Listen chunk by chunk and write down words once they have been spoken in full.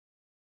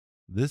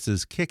This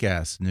is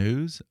Kick-Ass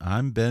News.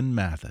 I'm Ben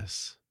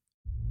Mathis.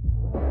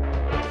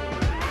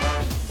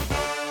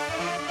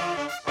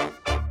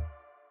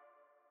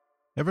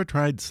 Ever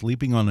tried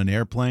sleeping on an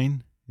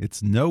airplane?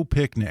 It's no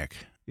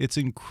picnic. It's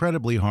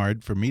incredibly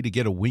hard for me to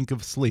get a wink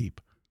of sleep.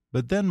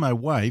 But then my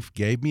wife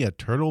gave me a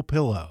turtle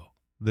pillow.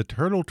 The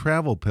Turtle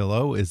Travel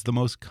Pillow is the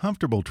most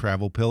comfortable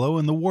travel pillow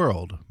in the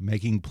world,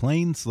 making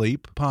plane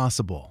sleep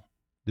possible.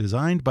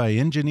 Designed by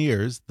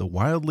engineers, the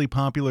wildly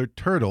popular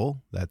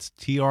Turtle, that's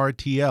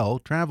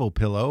TRTL, travel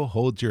pillow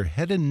holds your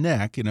head and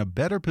neck in a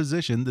better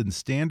position than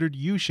standard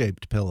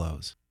U-shaped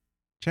pillows.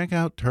 Check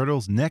out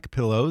Turtle's neck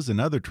pillows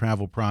and other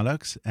travel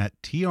products at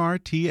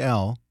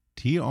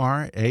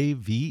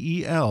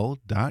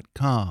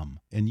TRTLTRAVEL.com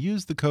and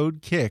use the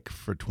code KICK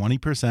for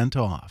 20%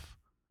 off.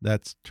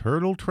 That's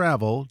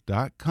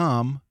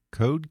turtletravel.com,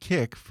 code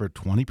KICK for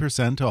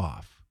 20%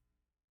 off.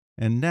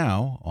 And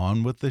now,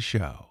 on with the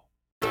show.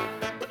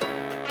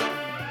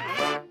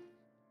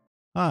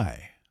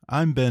 Hi,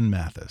 I'm Ben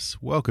Mathis.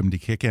 Welcome to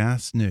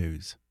Kick-Ass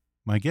News.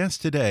 My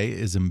guest today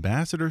is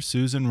Ambassador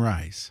Susan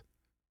Rice.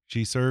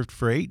 She served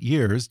for 8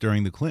 years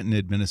during the Clinton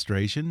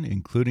administration,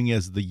 including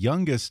as the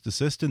youngest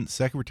Assistant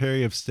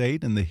Secretary of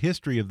State in the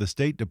history of the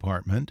State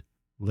Department.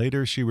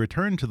 Later, she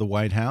returned to the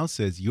White House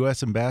as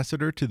U.S.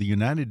 Ambassador to the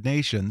United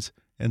Nations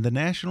and the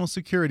National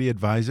Security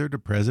Advisor to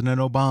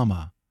President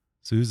Obama.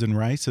 Susan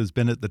Rice has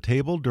been at the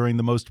table during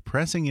the most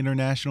pressing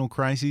international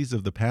crises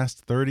of the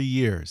past 30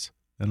 years.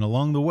 And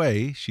along the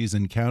way, she's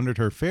encountered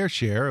her fair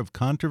share of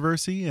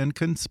controversy and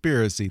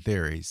conspiracy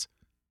theories.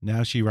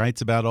 Now she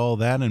writes about all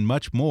that and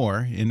much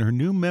more in her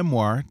new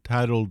memoir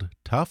titled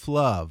Tough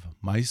Love: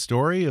 My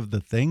Story of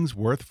the Things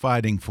Worth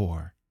Fighting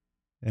For.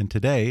 And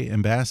today,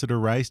 Ambassador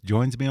Rice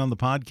joins me on the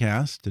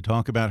podcast to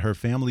talk about her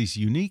family's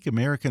unique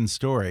American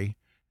story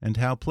and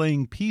how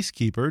playing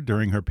peacekeeper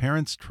during her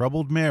parents'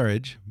 troubled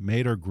marriage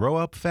made her grow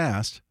up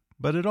fast,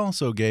 but it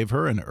also gave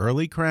her an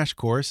early crash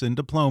course in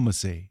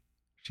diplomacy.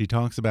 She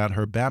talks about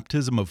her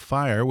baptism of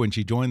fire when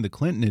she joined the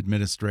Clinton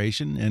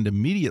administration and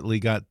immediately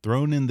got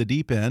thrown in the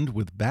deep end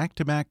with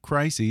back-to-back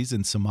crises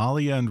in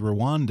Somalia and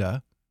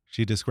Rwanda.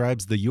 She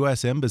describes the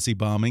U.S. Embassy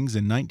bombings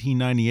in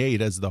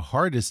 1998 as the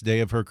hardest day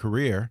of her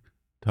career,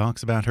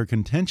 talks about her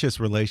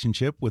contentious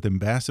relationship with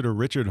Ambassador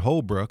Richard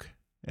Holbrooke,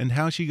 and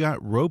how she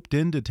got roped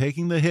into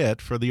taking the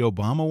hit for the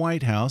Obama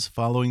White House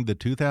following the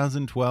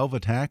 2012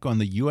 attack on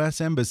the U.S.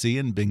 Embassy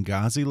in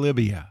Benghazi,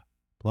 Libya.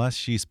 Plus,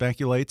 she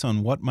speculates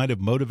on what might have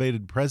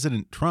motivated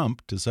President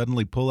Trump to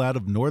suddenly pull out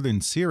of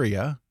northern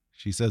Syria.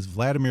 She says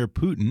Vladimir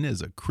Putin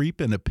is a creep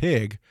and a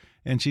pig,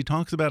 and she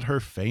talks about her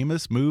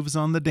famous moves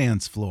on the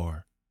dance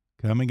floor.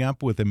 Coming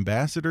up with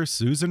Ambassador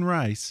Susan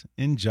Rice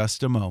in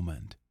just a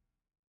moment.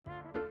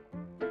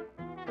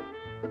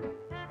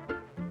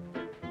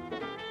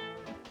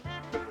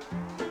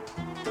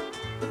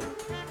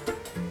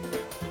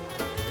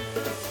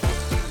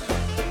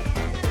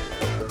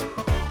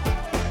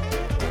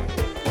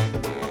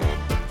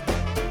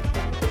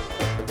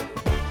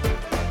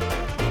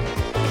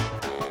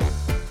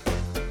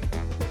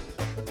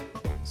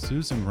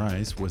 Susan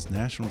Rice was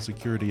National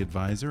Security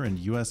Advisor and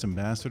U.S.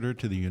 Ambassador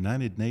to the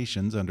United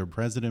Nations under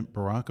President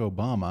Barack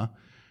Obama.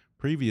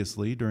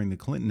 Previously, during the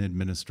Clinton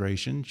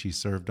administration, she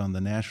served on the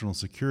National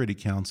Security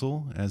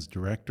Council as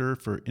Director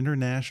for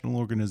International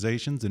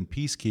Organizations and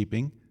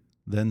Peacekeeping,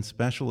 then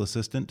Special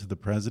Assistant to the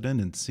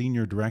President and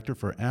Senior Director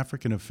for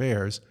African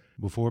Affairs,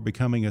 before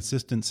becoming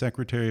Assistant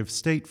Secretary of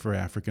State for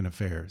African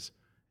Affairs.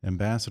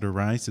 Ambassador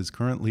Rice is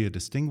currently a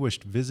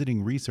Distinguished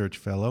Visiting Research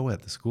Fellow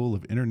at the School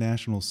of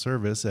International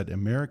Service at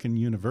American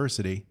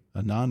University,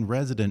 a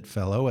non-resident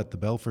fellow at the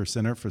Belfer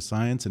Center for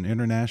Science and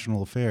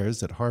International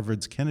Affairs at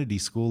Harvard's Kennedy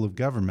School of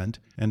Government,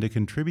 and a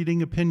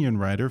contributing opinion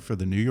writer for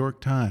the New York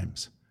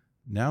Times.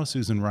 Now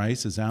Susan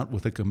Rice is out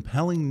with a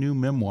compelling new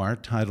memoir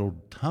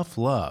titled Tough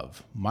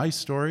Love: My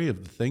Story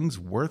of the Things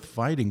Worth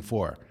Fighting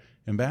For.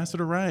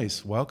 Ambassador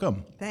Rice,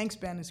 welcome. Thanks,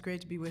 Ben. It's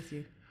great to be with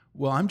you.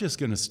 Well, I'm just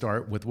going to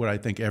start with what I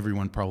think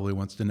everyone probably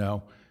wants to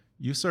know.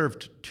 You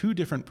served 2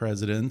 different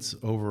presidents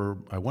over,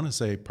 I want to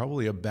say,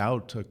 probably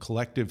about a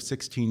collective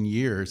 16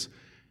 years.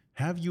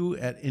 Have you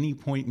at any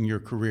point in your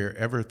career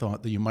ever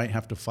thought that you might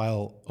have to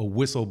file a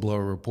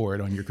whistleblower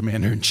report on your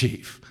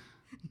commander-in-chief?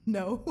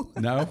 No.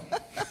 No?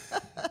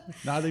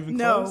 Not even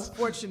No, close?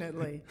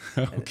 fortunately.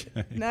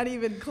 Okay. Not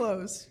even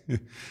close.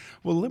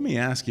 Well, let me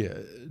ask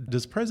you,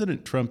 does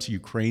President Trump's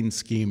Ukraine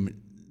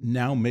scheme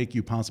now make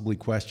you possibly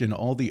question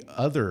all the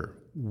other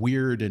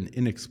weird and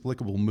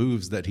inexplicable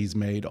moves that he's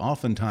made,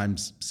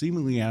 oftentimes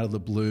seemingly out of the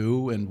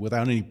blue and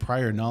without any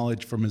prior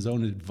knowledge from his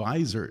own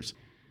advisors?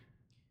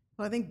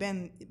 Well, I think,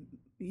 Ben,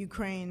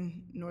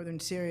 Ukraine, northern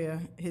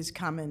Syria, his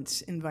comments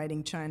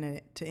inviting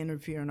China to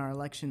interfere in our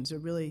elections are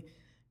really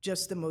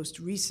just the most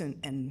recent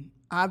and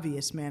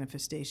obvious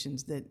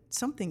manifestations that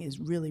something is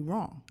really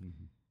wrong.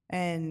 Mm-hmm.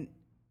 And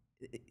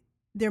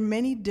there are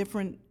many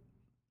different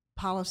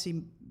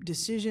policy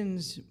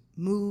decisions,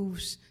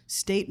 moves,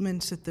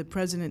 statements that the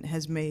president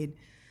has made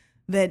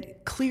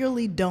that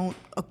clearly don't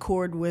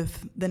accord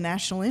with the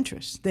national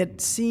interest,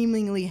 that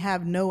seemingly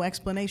have no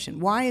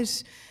explanation. Why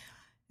is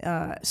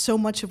so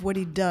much of what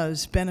he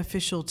does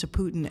beneficial to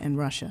Putin and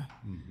Russia,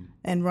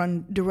 and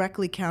run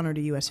directly counter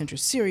to U.S.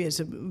 interests. Syria is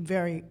a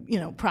very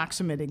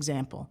proximate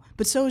example,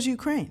 but so is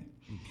Ukraine.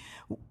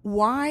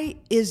 Why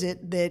is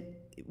it that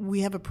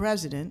we have a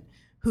president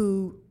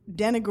who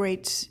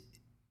denigrates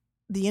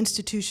the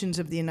institutions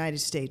of the United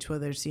States,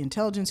 whether it's the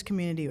intelligence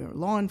community or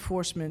law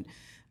enforcement,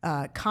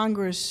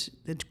 Congress,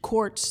 the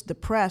courts, the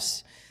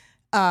press,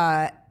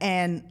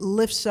 and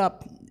lifts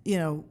up,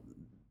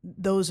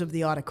 those of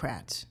the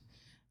autocrats,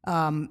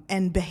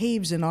 and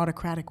behaves in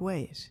autocratic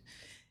ways?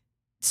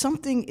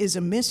 Something is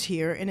amiss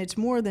here, and it's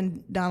more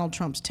than Donald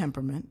Trump's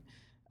temperament.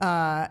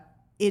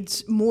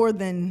 It's more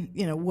than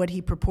what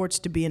he purports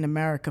to be an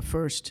America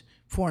First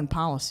foreign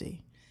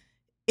policy.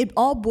 It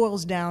all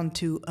boils down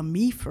to a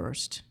me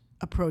first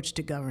approach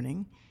to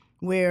governing,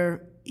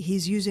 where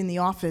he's using the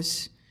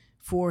office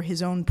for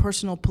his own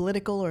personal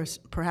political or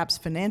perhaps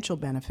financial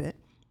benefit,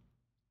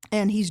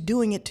 and he's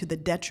doing it to the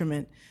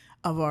detriment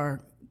of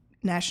our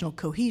national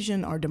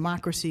cohesion, our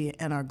democracy,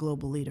 and our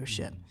global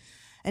leadership.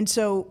 And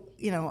so,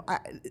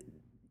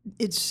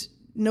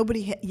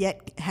 nobody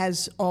yet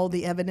has all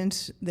the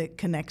evidence that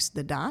connects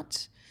the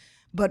dots,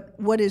 but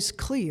what is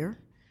clear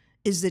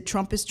is that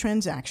Trump is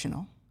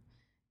transactional.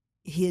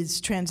 His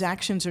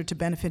transactions are to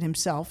benefit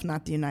himself,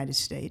 not the United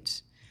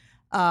States.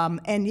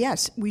 And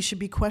yes, we should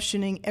be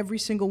questioning every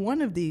single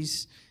one of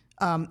these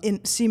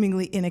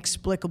seemingly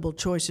inexplicable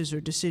choices or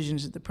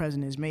decisions that the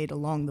president has made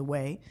along the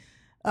way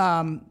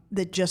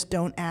that just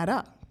don't add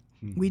up.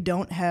 We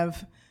don't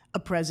have a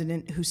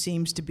president who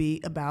seems to be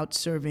about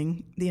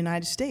serving the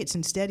United States.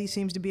 Instead, he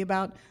seems to be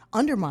about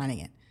undermining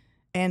it.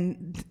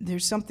 And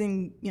there's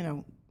something,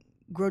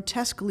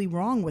 grotesquely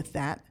wrong with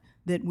that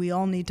we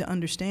all need to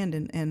understand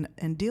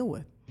and deal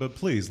with. But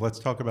please, let's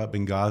talk about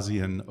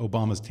Benghazi and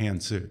Obama's tan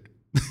suit.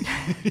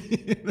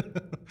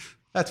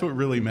 That's what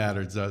really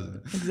matters, doesn't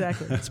it?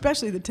 Exactly,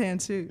 especially the tan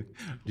suit.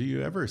 Do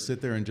you ever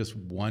sit there and just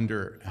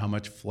wonder how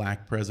much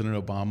flack President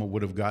Obama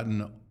would have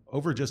gotten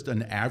over just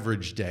an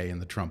average day in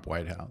the Trump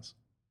White House?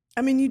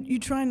 I mean, you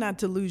try not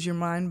to lose your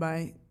mind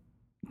by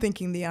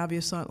thinking the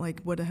obvious thought,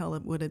 like, what the hell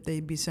would they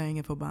be saying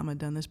if Obama had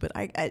done this? But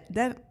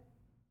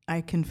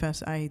I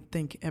confess, I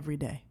think every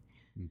day.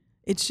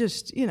 It's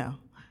just,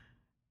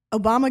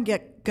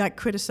 Obama got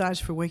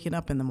criticized for waking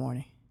up in the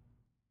morning.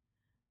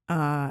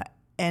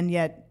 And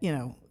yet,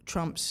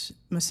 Trump's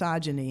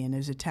misogyny and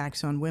his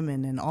attacks on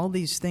women and all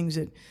these things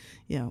that,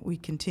 we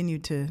continue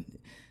to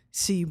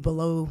see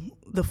below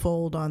the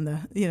fold on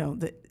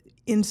the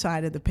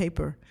inside of the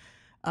paper,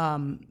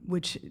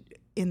 which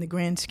in the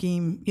grand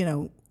scheme,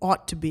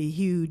 ought to be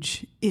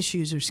huge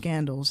issues or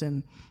scandals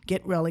and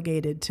get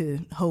relegated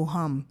to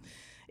ho-hum.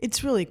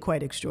 It's really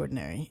quite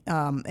extraordinary.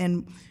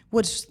 And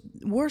what's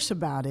worse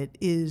about it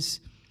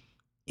is,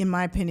 in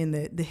my opinion,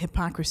 the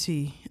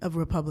hypocrisy of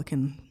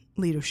Republican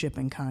leadership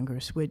in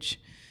Congress, which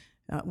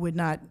would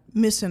not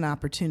miss an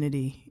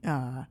opportunity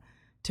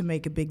to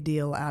make a big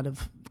deal out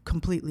of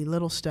completely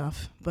little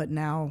stuff, but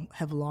now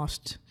have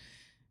lost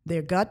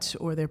their guts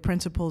or their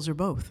principles or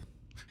both.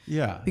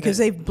 Yeah, because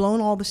they've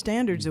blown all the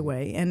standards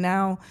away, and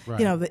now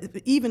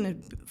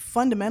even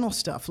fundamental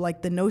stuff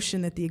like the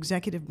notion that the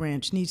executive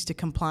branch needs to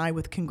comply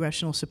with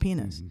congressional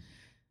subpoenas.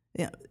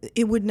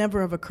 It would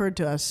never have occurred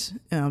to us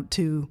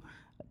to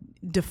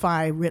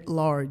defy writ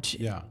large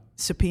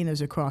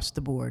subpoenas across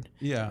the board,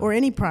 or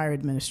any prior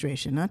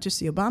administration, not just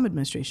the Obama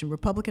administration,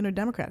 Republican or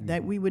Democrat.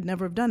 That we would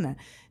never have done that.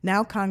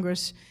 Now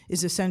Congress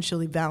is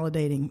essentially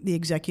validating the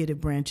executive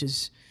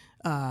branch's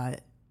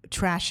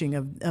trashing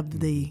of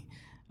the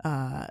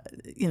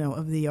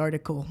of the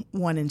Article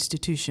I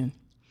institution.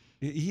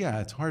 Yeah,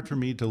 it's hard for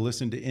me to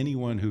listen to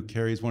anyone who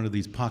carries one of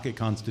these pocket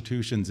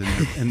constitutions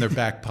in their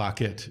back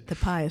pocket. The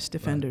pious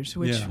defenders,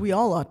 which we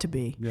all ought to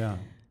be. Yeah.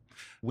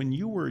 When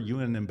you were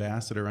UN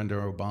ambassador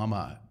under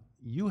Obama,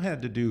 you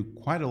had to do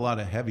quite a lot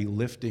of heavy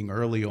lifting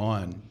early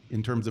on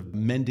in terms of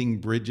mending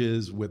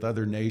bridges with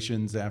other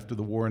nations after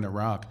the war in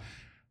Iraq.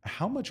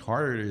 How much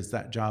harder is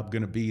that job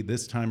going to be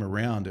this time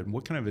around, and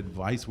what kind of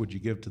advice would you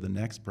give to the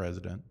next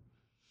president?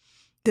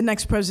 The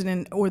next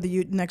president or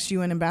the next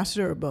UN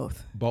ambassador, or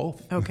both?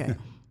 Both. Okay.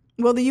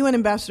 Well, the UN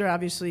ambassador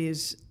obviously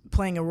is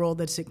playing a role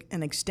that's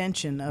an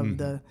extension of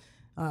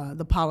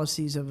the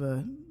policies of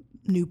a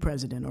new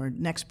president or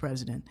next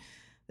president.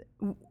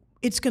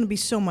 It's going to be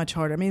so much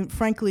harder. I mean,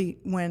 frankly,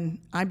 when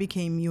I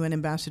became UN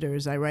ambassador,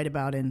 as I write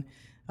about in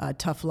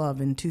Tough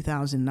Love in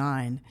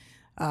 2009,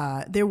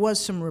 there was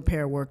some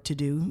repair work to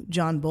do.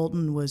 John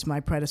Bolton was my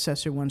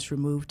predecessor once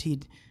removed.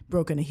 He'd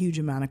broken a huge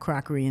amount of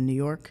crockery in New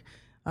York.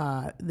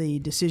 The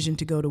decision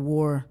to go to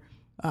war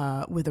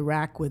with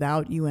Iraq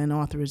without UN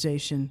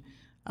authorization,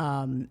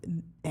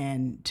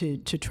 and to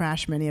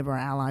trash many of our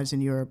allies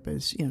in Europe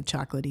as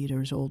chocolate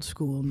eaters, old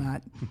school,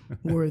 not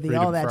worthy,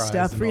 all that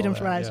stuff, freedom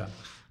fries.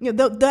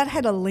 That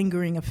had a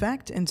lingering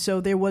effect, and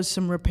so there was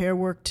some repair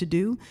work to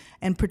do,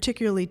 and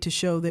particularly to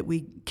show that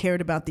we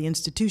cared about the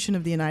institution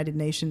of the United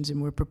Nations and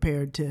were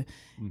prepared to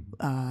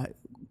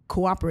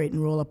cooperate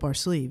and roll up our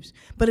sleeves.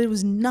 But it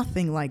was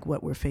nothing like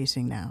what we're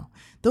facing now.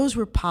 Those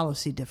were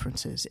policy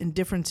differences and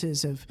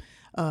differences of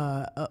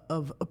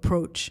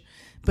approach.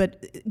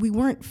 But we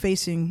weren't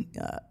facing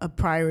a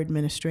prior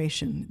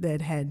administration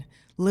that had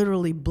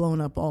literally blown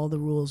up all the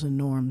rules and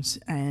norms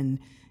and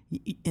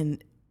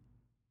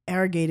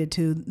arrogated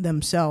to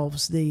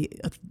themselves the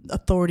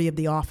authority of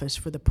the office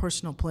for the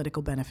personal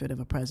political benefit of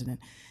a president.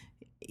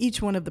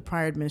 Each one of the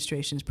prior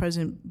administrations,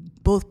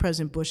 both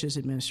President Bush's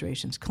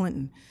administrations,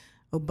 Clinton,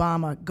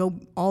 Obama, go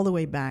all the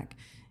way back,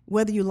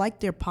 whether you like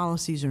their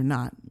policies or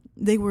not,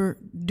 they were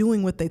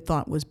doing what they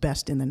thought was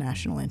best in the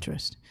national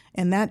interest.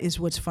 And that is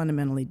what's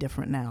fundamentally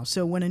different now.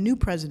 So when a new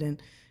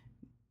president,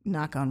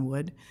 knock on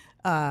wood,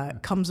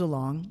 comes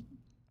along,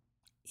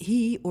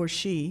 he or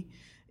she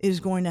is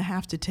going to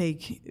have to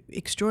take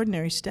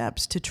extraordinary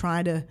steps to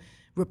try to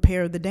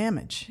repair the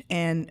damage.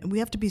 And we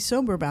have to be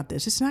sober about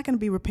this. It's not going to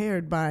be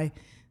repaired by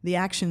the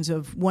actions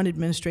of one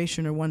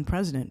administration or one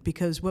president,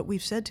 because what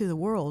we've said to the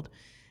world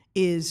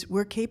is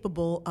we're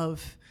capable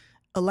of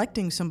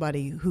electing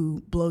somebody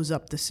who blows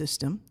up the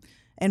system,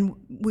 and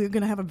we're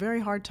going to have a very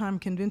hard time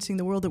convincing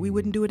the world that we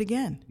wouldn't do it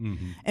again.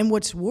 Mm-hmm. And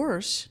what's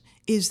worse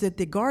is that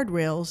the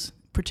guardrails,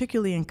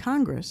 particularly in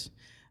Congress,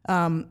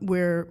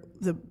 where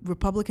the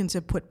Republicans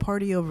have put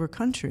party over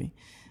country,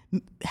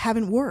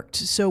 haven't worked.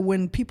 So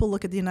when people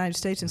look at the United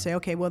States and say,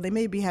 okay, well, they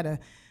maybe had a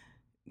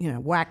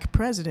whack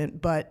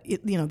president, but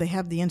they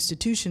have the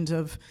institutions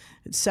of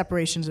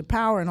separations of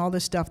power and all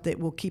this stuff that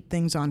will keep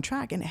things on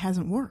track, and it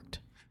hasn't worked.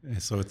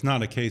 So it's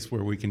not a case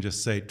where we can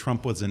just say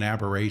Trump was an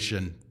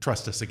aberration,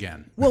 trust us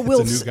again. Well,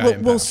 we'll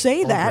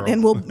say that,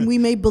 and we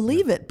may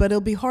believe it, but it'll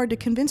be hard to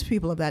convince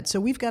people of that. So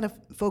we've got to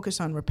focus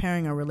on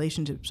repairing our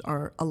relationships,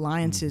 our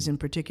alliances in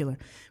particular.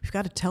 We've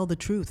got to tell the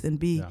truth and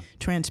be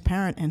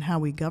transparent in how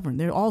we govern.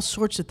 There are all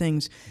sorts of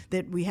things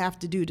that we have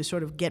to do to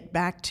sort of get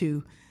back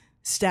to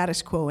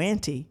status quo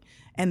ante,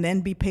 and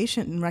then be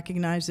patient and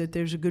recognize that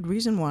there's a good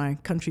reason why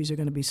countries are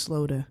going to be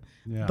slow to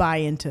buy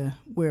into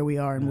where we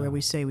are and where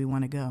we say we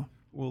want to go.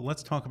 Well,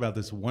 let's talk about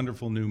this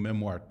wonderful new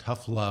memoir,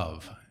 Tough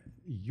Love.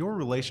 Your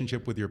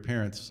relationship with your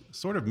parents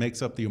sort of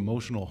makes up the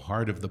emotional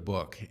heart of the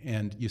book,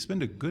 and you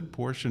spend a good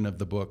portion of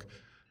the book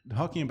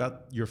talking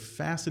about your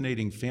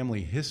fascinating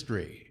family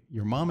history.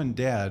 Your mom and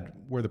dad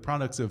were the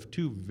products of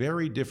two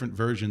very different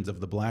versions of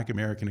the Black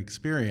American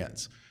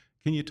experience.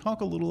 Can you talk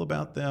a little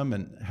about them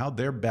and how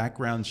their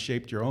backgrounds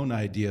shaped your own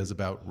ideas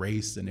about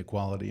race and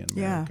equality in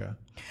America?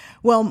 Yeah.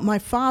 Well, my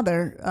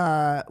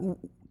father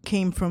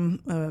came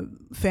from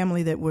a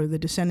family that were the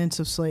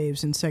descendants of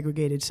slaves in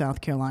segregated South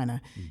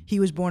Carolina. Mm-hmm. He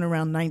was born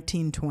around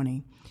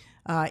 1920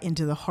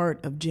 into the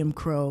heart of Jim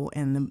Crow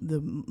and the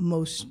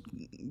most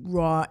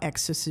raw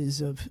excesses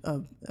of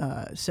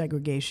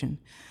segregation.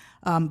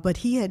 But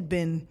he had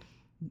been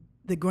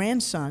the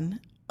grandson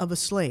of a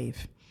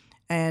slave.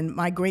 And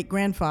my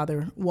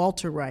great-grandfather,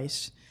 Walter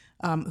Rice,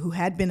 who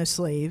had been a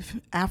slave,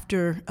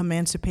 after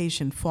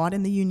emancipation, fought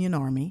in the Union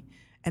Army,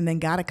 and then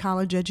got a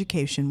college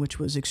education, which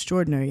was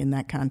extraordinary in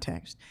that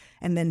context,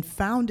 and then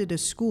founded a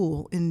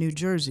school in New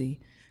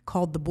Jersey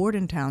called the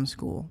Bordentown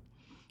School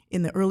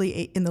in the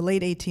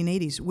late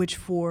 1880s, which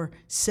for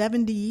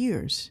 70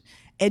 years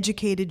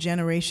educated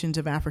generations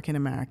of African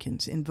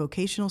Americans in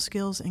vocational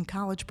skills and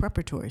college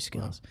preparatory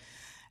skills. Wow.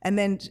 And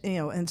then,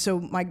 and so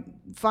my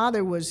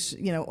father was,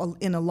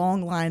 in a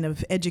long line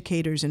of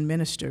educators and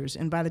ministers.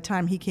 And by the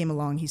time he came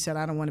along, he said,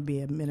 I don't want to be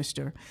a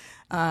minister.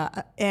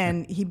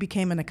 And he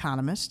became an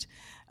economist.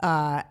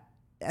 And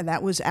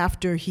that was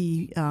after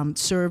he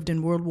served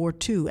in World War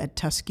II at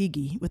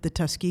Tuskegee with the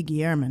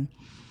Tuskegee Airmen.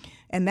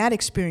 And that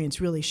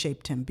experience really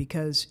shaped him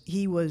because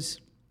he was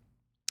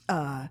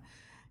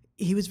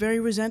very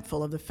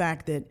resentful of the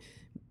fact that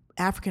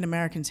African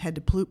Americans had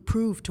to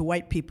prove to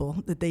white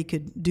people that they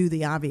could do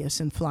the obvious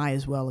and fly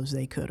as well as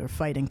they could or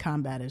fight in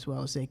combat as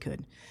well as they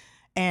could.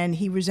 And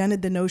he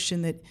resented the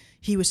notion that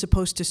he was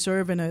supposed to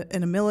serve in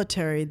a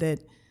military that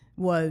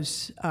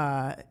was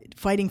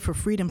fighting for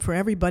freedom for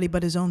everybody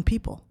but his own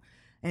people.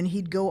 And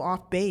he'd go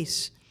off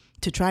base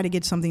to try to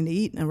get something to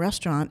eat in a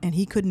restaurant, and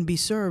he couldn't be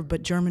served,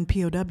 but German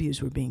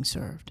POWs were being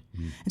served.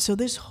 Mm. And so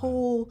this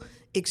whole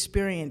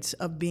experience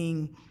of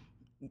being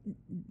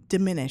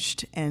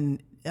diminished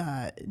and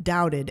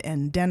doubted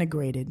and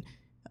denigrated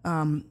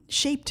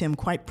shaped him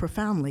quite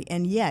profoundly.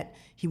 And yet,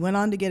 he went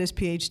on to get his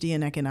PhD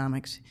in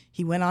economics.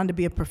 He went on to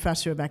be a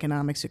professor of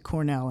economics at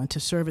Cornell and to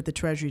serve at the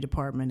Treasury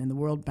Department, in the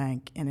World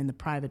Bank, and in the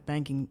private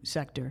banking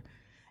sector,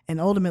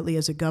 and ultimately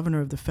as a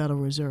governor of the Federal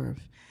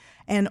Reserve.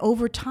 And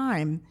over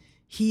time,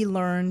 he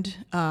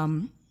learned,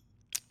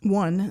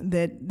 one,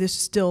 that this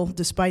still,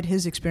 despite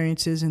his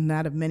experiences and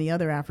that of many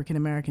other African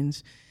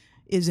Americans,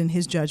 is, in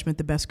his judgment,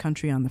 the best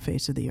country on the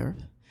face of the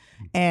earth.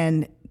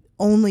 And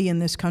only in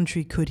this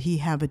country could he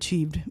have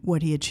achieved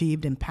what he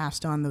achieved and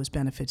passed on those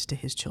benefits to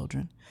his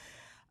children.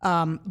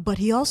 But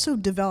he also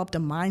developed a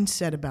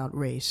mindset about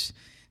race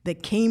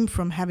that came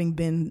from having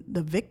been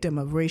the victim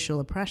of racial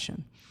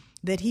oppression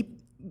that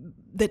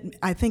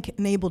I think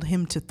enabled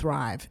him to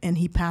thrive, and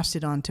he passed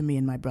it on to me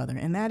and my brother.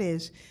 And that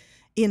is,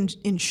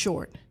 in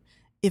short,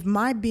 if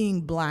my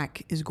being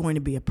black is going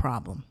to be a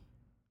problem,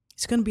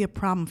 it's going to be a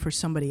problem for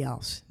somebody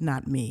else,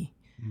 not me.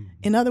 Mm-hmm.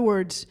 In other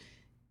words,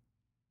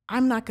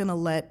 I'm not going to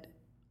let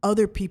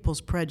other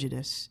people's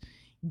prejudice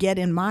get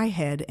in my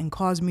head and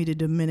cause me to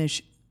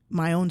diminish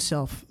my own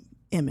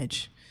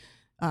self-image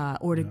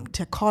or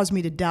to cause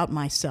me to doubt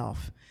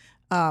myself.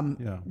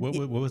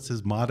 What was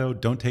his motto?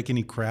 Don't take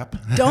any crap.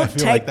 Don't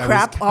take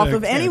crap off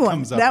of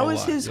anyone. That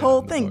was his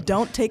whole thing.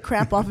 Don't take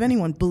crap off of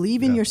anyone.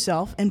 Believe in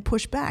yourself and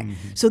push back.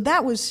 Mm-hmm. So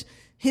that was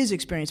his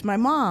experience. My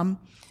mom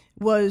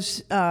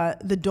was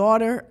the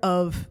daughter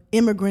of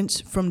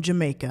immigrants from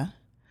Jamaica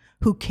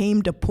who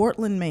came to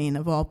Portland, Maine,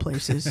 of all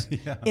places,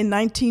 in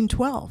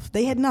 1912.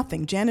 They had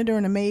nothing, janitor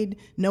and a maid,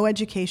 no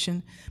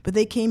education, but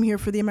they came here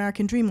for the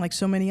American dream like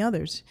so many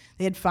others.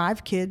 They had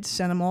 5 kids,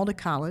 sent them all to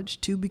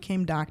college. 2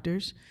 became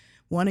doctors,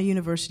 1 a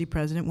university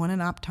president, 1 an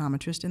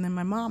optometrist, and then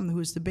my mom, who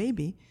was the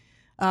baby,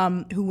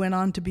 who went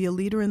on to be a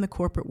leader in the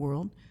corporate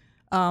world.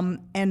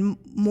 And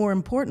more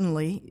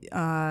importantly,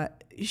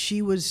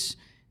 she was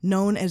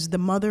known as the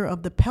mother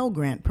of the Pell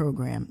Grant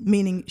program,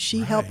 meaning she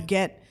helped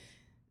get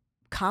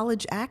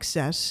college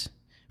access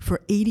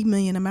for 80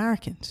 million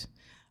Americans.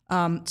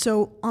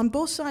 So on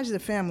both sides of the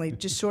family,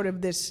 just sort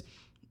of this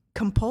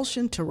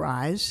compulsion to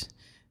rise,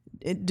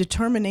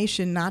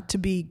 determination not to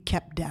be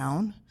kept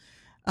down,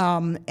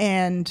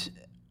 and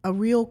a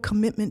real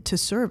commitment to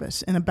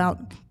service and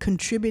about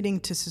contributing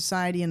to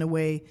society in a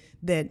way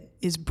that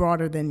is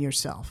broader than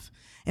yourself.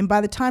 And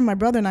by the time my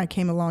brother and I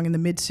came along in the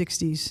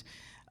mid-'60s,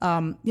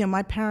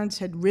 my parents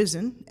had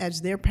risen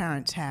as their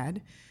parents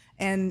had,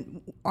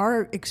 and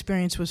our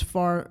experience was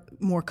far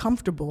more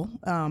comfortable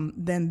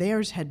than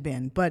theirs had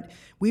been. But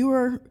we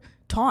were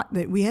taught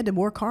that we had to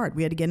work hard.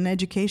 We had to get an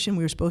education.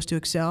 We were supposed to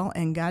excel,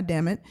 and God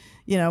damn it,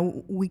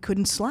 we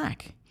couldn't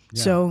slack.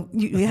 Yeah. So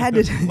you had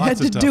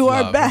to do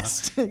our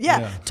best.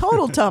 Huh?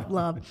 Total tough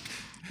love.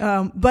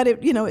 But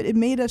it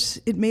made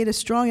us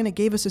strong, and it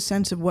gave us a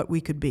sense of what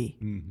we could be.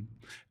 Mm-hmm.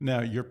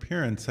 Now, your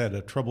parents had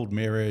a troubled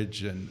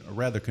marriage and a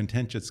rather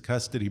contentious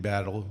custody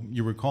battle.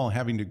 You recall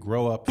having to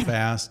grow up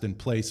fast and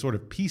play sort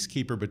of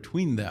peacekeeper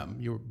between them.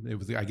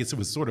 I guess it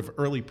was sort of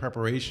early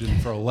preparation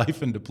for a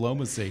life in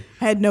diplomacy.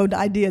 I had no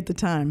idea at the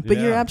time, but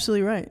you're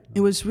absolutely right.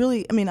 It was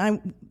really,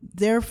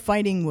 their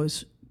fighting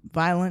was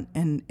violent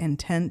and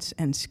intense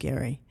and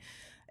scary.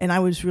 And I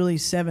was really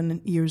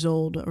 7 years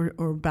old or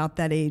about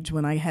that age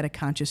when I had a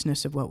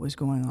consciousness of what was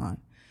going on.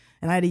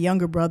 And I had a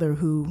younger brother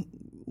who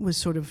was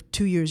sort of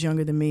 2 years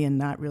younger than me and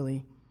not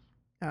really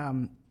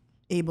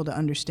able to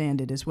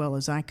understand it as well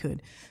as I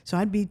could. So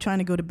I'd be trying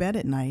to go to bed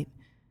at night,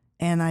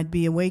 and I'd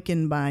be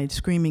awakened by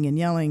screaming and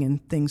yelling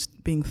and things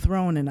being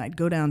thrown, and I'd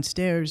go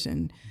downstairs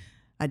and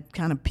I'd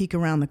kind of peek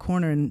around the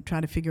corner and try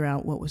to figure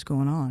out what was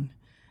going on,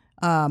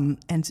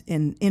 and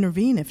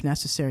intervene if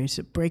necessary,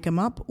 to break them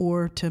up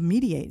or to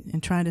mediate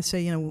and try to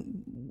say,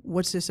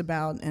 what's this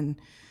about, and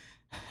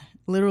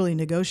literally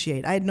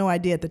negotiate. I had no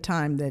idea at the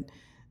time that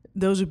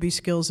those would be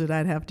skills that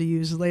I'd have to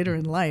use later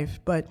in life.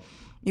 But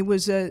it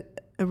was a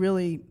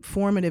really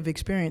formative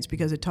experience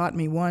because it taught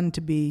me, one,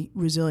 to be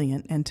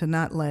resilient and to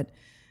not let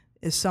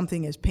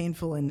something as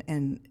painful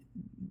and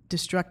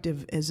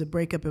destructive as a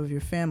breakup of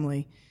your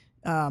family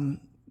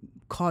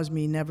cause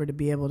me never to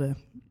be able to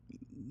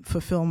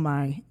fulfill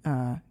my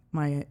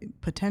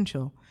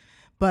potential.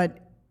 But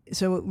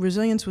so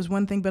resilience was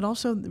one thing, but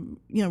also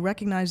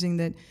recognizing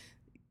that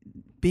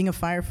being a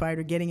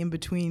firefighter, getting in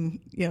between,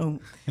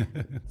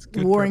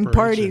 warring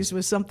parties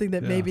was something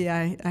that maybe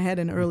I had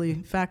an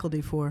early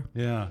faculty for.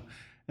 Yeah.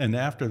 And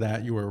after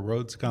that, you were a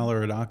Rhodes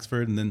Scholar at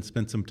Oxford and then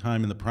spent some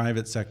time in the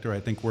private sector,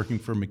 I think working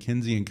for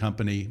McKinsey &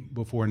 Company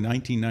before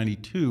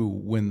 1992,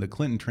 when the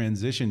Clinton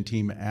transition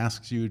team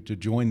asks you to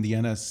join the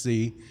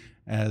NSC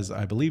as,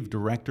 I believe,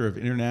 Director of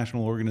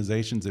International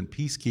Organizations and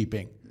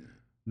Peacekeeping.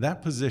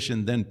 That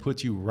position then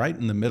puts you right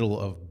in the middle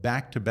of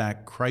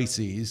back-to-back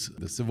crises,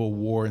 the civil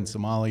war in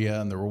Somalia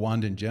and the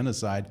Rwandan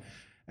genocide.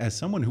 As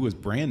someone who was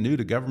brand new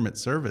to government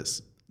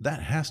service,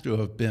 that has to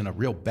have been a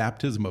real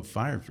baptism of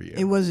fire for you.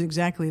 It was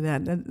exactly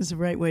that. That's the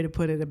right way to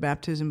put it, a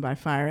baptism by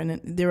fire.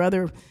 And there are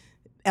other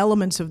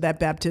elements of that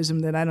baptism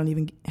that I don't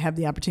even have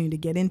the opportunity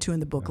to get into in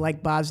the book,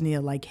 like Bosnia,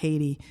 like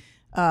Haiti.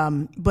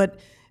 But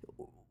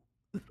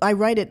I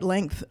write at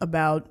length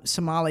about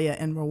Somalia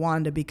and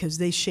Rwanda because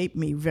they shaped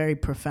me very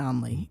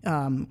profoundly.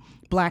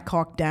 Black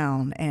Hawk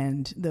Down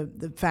and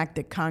the fact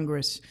that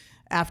Congress,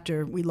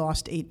 after we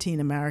lost 18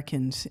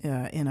 Americans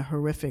in a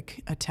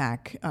horrific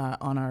attack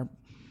on our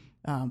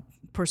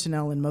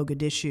personnel in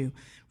Mogadishu,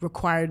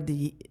 required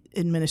the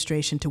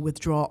administration to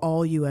withdraw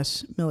all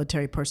U.S.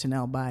 military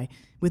personnel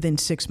within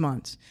 6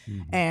 months.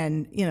 Mm-hmm.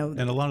 And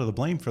a lot of the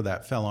blame for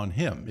that fell on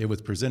him. It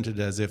was presented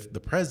as if the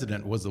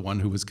president was the one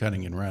who was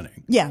cutting and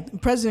running. Yeah,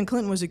 President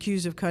Clinton was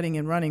accused of cutting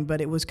and running, but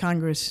it was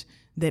Congress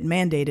that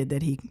mandated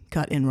that he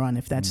cut and run,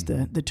 if that's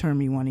the term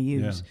you want to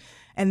use. Yeah.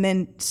 And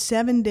then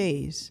 7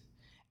 days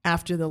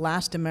after the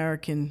last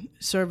American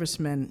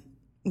serviceman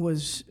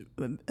was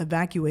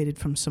evacuated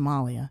from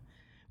Somalia,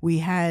 we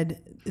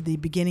had the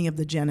beginning of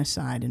the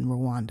genocide in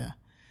Rwanda.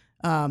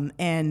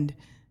 And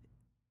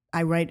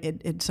I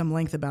write at some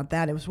length about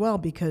that as well,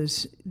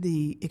 because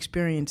the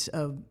experience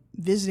of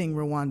visiting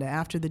Rwanda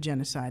after the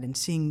genocide and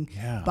seeing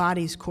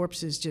bodies,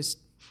 corpses just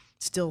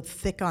still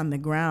thick on the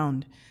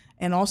ground,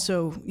 and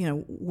also,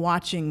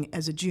 watching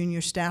as a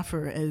junior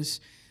staffer as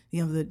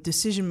the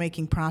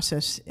decision-making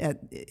process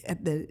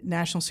at the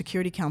National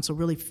Security Council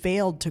really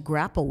failed to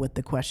grapple with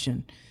the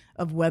question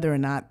of whether or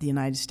not the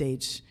United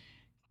States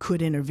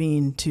could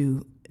intervene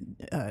to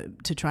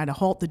try to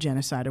halt the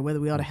genocide, or whether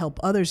we ought to help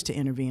others to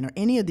intervene, or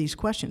any of these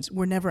questions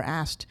were never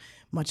asked,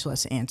 much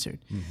less answered.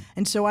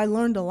 And so I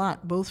learned a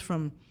lot, both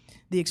from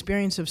the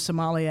experience of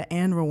Somalia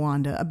and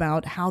Rwanda,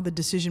 about how the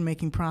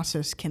decision-making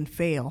process can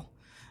fail.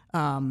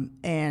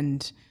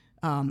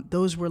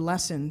 Those were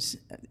lessons,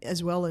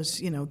 as well as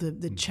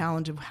the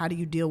challenge of how do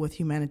you deal with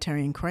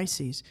humanitarian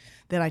crises,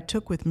 that I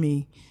took with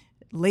me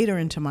later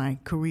into my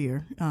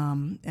career,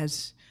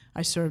 as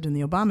I served in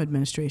the Obama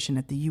administration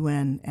at the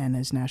UN and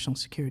as National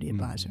Security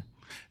Advisor.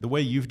 The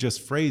way you've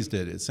just phrased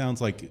it, it sounds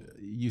like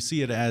you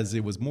see it as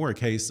it was more a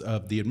case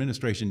of the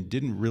administration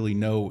didn't really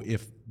know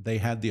if they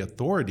had the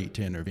authority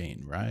to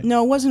intervene, right?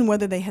 No, it wasn't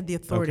whether they had the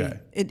authority.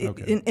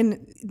 Okay.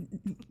 And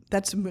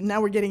that's,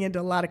 now we're getting into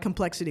a lot of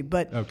complexity.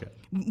 But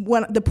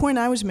the point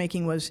I was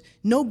making was,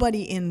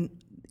 nobody in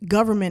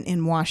government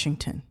in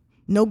Washington,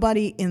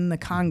 nobody in the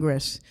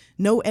Congress,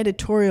 no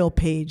editorial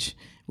page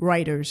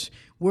writers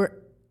were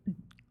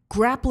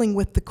grappling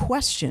with the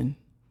question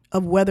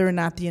of whether or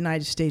not the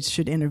United States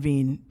should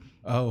intervene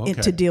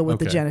to deal with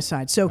the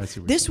genocide. So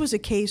this was a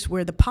case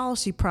where the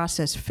policy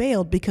process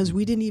failed because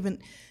we didn't even,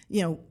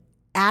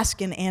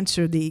 ask and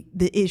answer the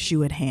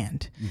issue at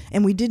hand.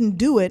 And we didn't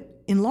do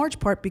it in large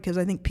part because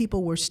I think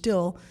people were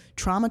still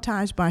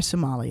traumatized by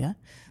Somalia.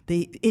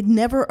 It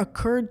never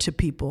occurred to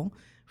people,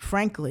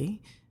 frankly,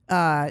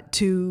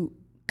 to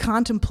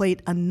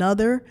contemplate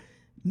another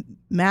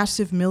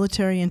massive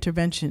military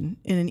intervention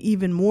in an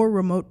even more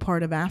remote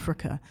part of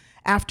Africa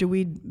after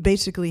we'd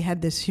basically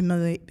had this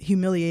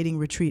humiliating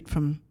retreat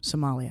from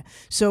Somalia.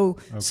 So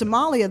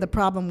Somalia, the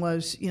problem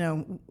was,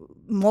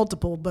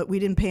 multiple, but we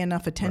didn't pay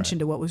enough attention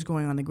to what was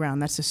going on the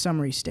ground. That's a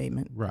summary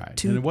statement.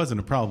 Right. And it wasn't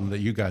a problem that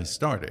you guys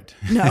started.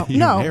 No,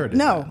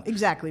 no,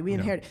 exactly. We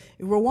inherited.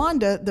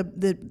 Rwanda,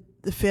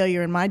 the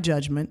failure, in my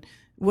judgment,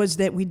 was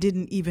that we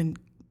didn't even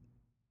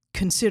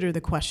consider the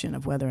question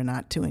of whether or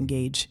not to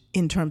engage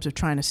in terms of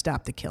trying to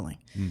stop the killing.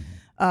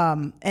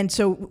 And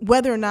so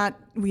whether or not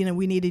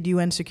we needed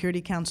UN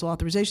Security Council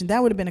authorization,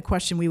 that would have been a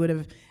question we would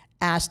have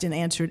asked and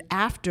answered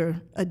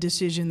after a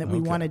decision that we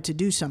wanted to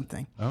do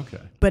something.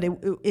 But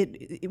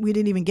we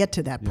didn't even get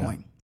to that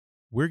point.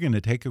 We're going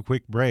to take a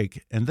quick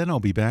break, and then I'll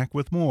be back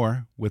with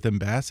more with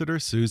Ambassador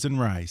Susan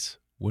Rice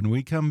when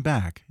we come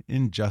back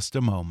in just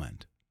a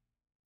moment.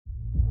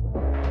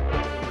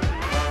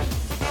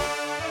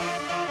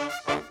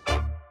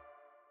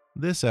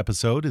 This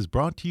episode is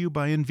brought to you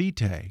by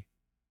Invitae.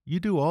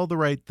 You do all the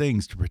right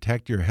things to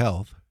protect your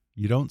health.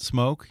 You don't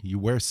smoke, you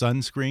wear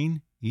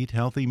sunscreen, eat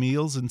healthy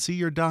meals, and see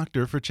your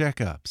doctor for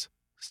checkups.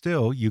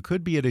 Still, you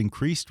could be at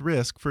increased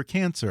risk for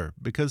cancer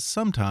because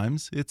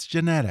sometimes it's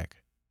genetic.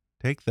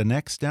 Take the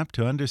next step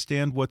to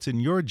understand what's in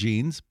your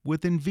genes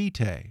with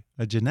Invitae,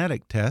 a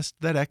genetic test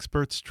that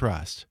experts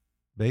trust.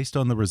 Based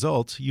on the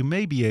results, you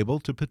may be able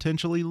to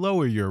potentially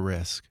lower your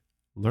risk.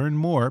 Learn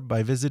more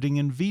by visiting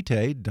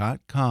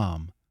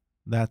Invitae.com.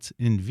 That's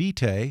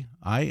Invitae,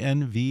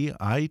 INVITAE.com.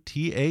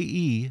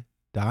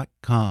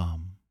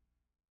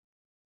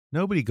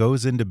 Nobody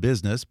goes into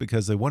business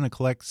because they want to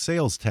collect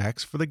sales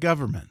tax for the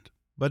government,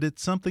 but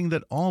it's something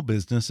that all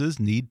businesses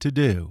need to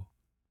do.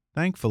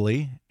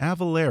 Thankfully,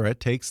 Avalara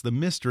takes the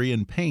mystery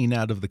and pain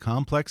out of the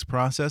complex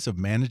process of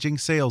managing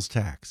sales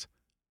tax.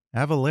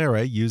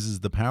 Avalara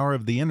uses the power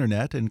of the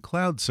internet and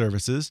cloud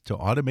services to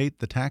automate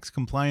the tax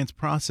compliance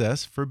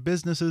process for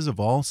businesses of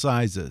all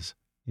sizes,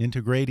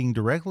 integrating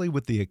directly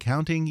with the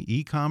accounting,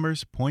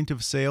 e-commerce,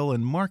 point-of-sale,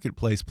 and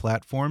marketplace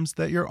platforms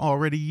that you're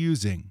already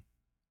using.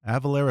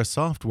 Avalara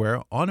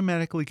software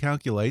automatically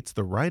calculates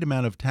the right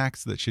amount of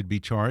tax that should be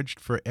charged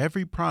for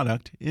every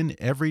product in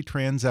every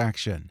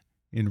transaction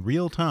in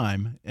real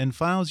time and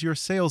files your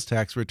sales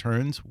tax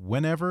returns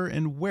whenever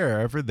and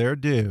wherever they're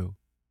due.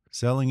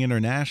 Selling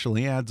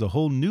internationally adds a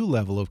whole new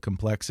level of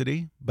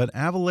complexity, but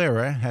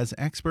Avalara has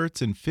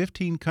experts in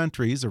 15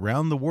 countries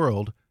around the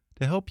world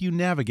to help you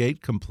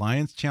navigate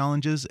compliance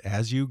challenges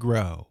as you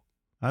grow.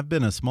 I've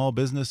been a small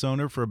business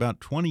owner for about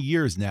 20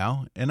 years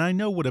now, and I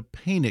know what a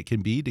pain it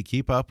can be to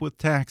keep up with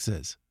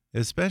taxes,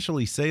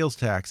 especially sales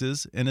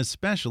taxes, and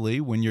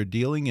especially when you're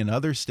dealing in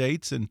other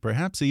states and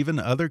perhaps even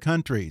other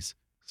countries.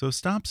 So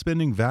stop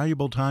spending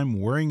valuable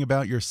time worrying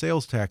about your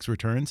sales tax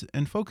returns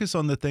and focus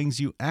on the things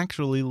you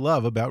actually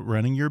love about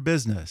running your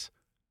business.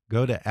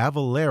 Go to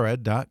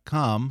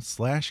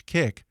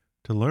avalara.com/kick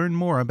to learn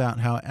more about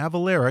how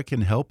Avalara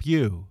can help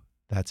you.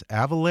 That's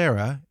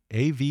Avalara,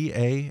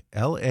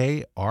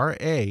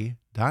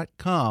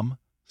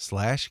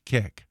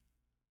 AVALARA.com/kick.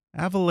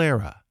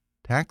 Avalara,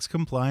 tax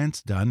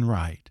compliance done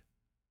right.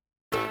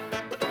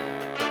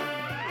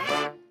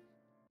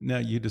 Now,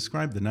 you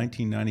described the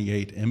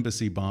 1998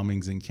 embassy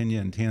bombings in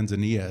Kenya and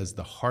Tanzania as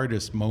the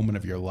hardest moment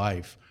of your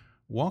life.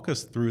 Walk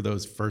us through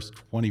those first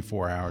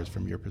 24 hours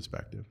from your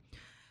perspective.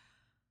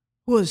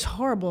 Well, it was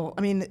horrible.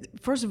 I mean,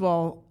 first of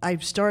all, I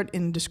start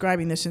in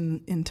describing this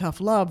in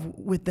Tough Love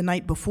with the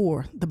night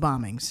before the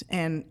bombings.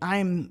 And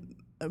I'm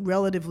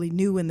relatively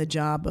new in the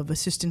job of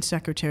Assistant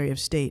Secretary of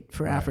State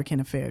for African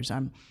Affairs.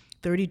 I'm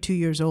 32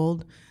 years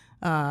old.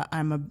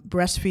 I'm a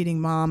breastfeeding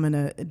mom in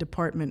a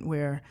department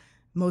where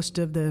most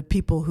of the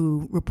people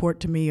who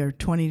report to me are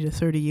 20 to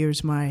 30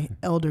 years my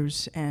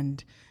elders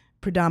and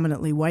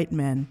predominantly white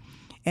men.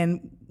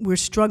 And we're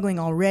struggling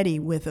already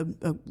with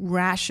a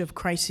rash of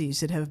crises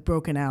that have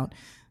broken out.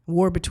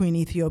 War between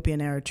Ethiopia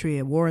and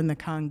Eritrea, war in the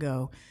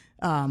Congo,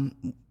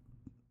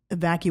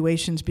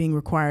 evacuations being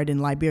required in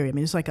Liberia. I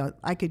mean, it's like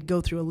I could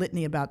go through a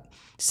litany about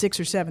 6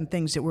 or 7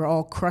 things that were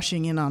all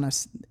crushing in on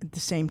us at the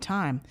same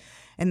time.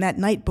 And that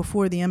night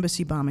before the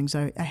embassy bombings,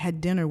 I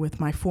had dinner with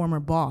my former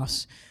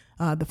boss,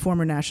 the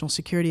former National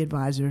Security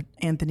Advisor,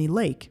 Anthony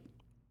Lake.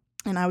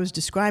 And I was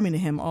describing to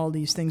him all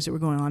these things that were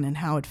going on and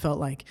how it felt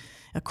like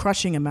a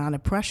crushing amount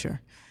of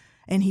pressure.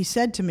 And he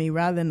said to me,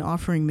 rather than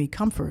offering me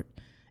comfort,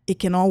 it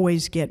can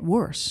always get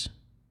worse.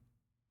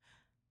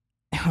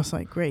 And I was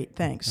like, great,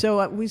 thanks.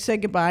 So we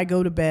said goodbye,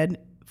 go to bed.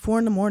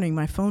 4 a.m,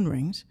 my phone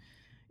rings.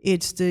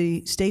 It's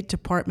the State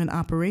Department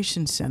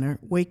Operations Center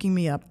waking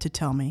me up to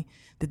tell me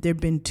that there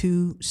have been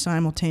 2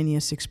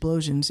 simultaneous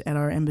explosions at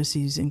our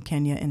embassies in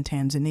Kenya and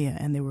Tanzania,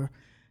 and there were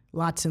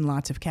lots and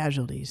lots of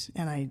casualties.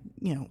 And I,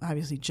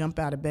 obviously jump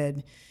out of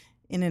bed,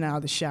 in and out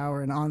of the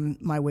shower, and on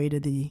my way to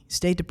the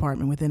State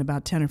Department within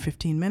about 10 or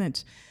 15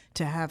 minutes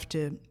to have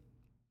to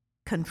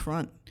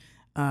confront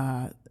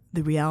the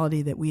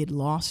reality that we had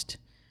lost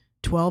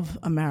 12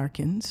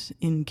 Americans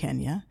in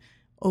Kenya,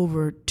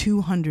 over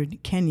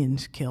 200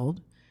 Kenyans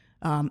killed,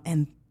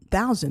 and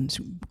thousands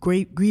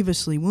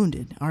grievously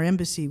wounded. Our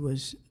embassy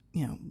was,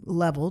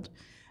 leveled,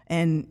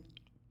 and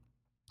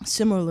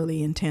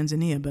similarly in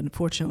Tanzania, but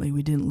unfortunately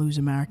we didn't lose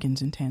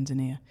Americans in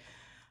Tanzania.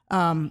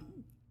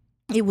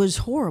 It was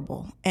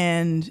horrible,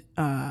 and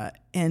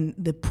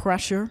the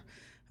pressure,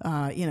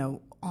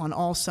 on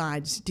all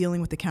sides,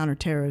 dealing with the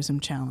counterterrorism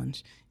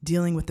challenge,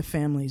 dealing with the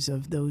families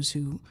of those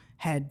who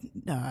had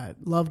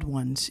loved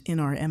ones in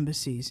our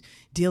embassies,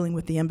 dealing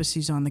with the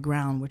embassies on the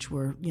ground, which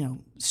were,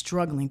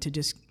 struggling to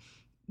just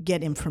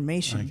get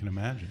information. I can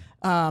imagine.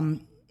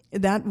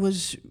 That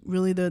was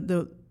really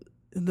the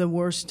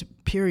worst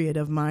period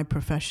of my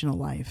professional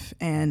life,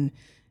 and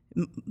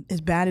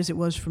as bad as it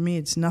was for me,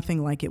 it's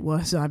nothing like it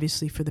was,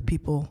 obviously, for the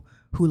people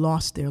who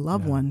lost their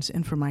loved ones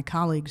and for my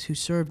colleagues who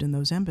served in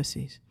those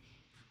embassies.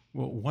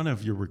 Well, one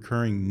of your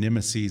recurring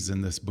nemeses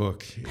in this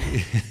book,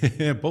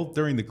 both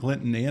during the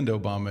Clinton and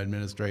Obama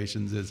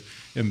administrations, is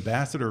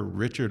Ambassador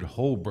Richard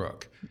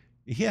Holbrooke.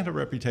 He had a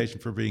reputation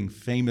for being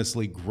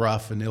famously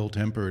gruff and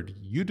ill-tempered.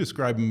 You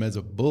describe him as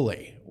a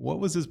bully.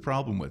 What was his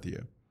problem with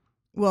you?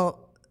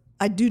 Well,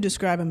 I do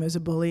describe him as a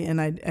bully,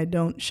 and I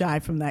don't shy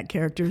from that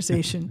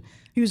characterization.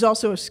 He was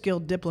also a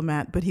skilled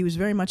diplomat, but he was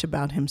very much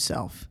about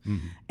himself.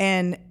 Mm-hmm.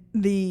 And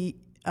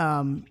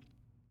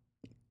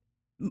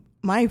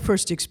my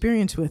first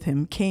experience with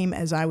him came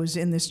as I was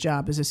in this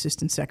job as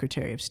Assistant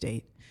Secretary of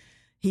State.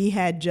 He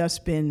had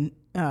just been,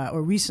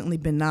 or recently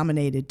been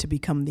nominated to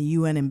become the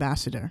UN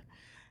ambassador.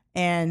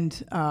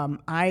 And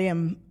I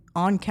am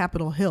on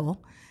Capitol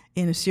Hill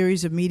in a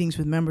series of meetings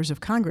with members of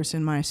Congress,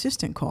 and my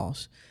assistant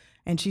calls.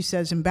 And she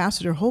says,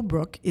 Ambassador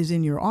Holbrooke is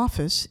in your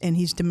office, and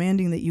he's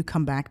demanding that you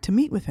come back to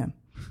meet with him.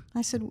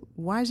 I said,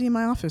 why is he in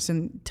my office?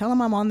 And tell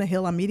him I'm on the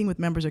Hill. I'm meeting with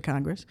members of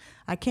Congress.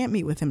 I can't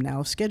meet with him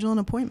now. Schedule an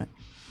appointment.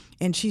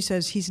 And she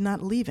says, he's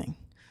not leaving.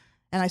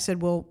 And I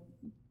said, well,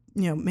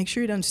 make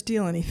sure he doesn't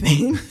steal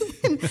anything.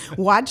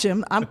 Watch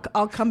him.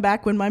 I'll come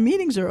back when my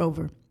meetings are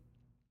over.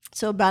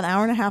 So about an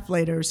hour and a half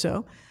later or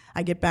so,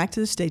 I get back to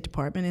the State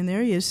Department, and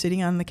there he is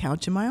sitting on the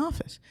couch in my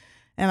office.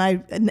 And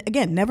I,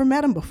 again, never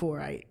met him before.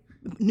 I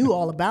knew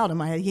all about him.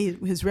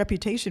 His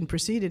reputation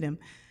preceded him.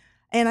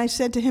 And I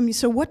said to him,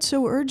 so what's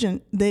so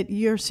urgent that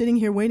you're sitting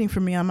here waiting for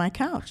me on my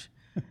couch?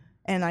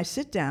 And I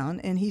sit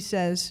down, and he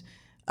says,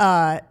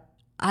 I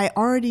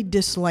already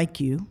dislike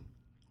you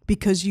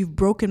because you've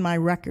broken my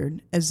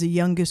record as the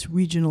youngest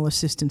regional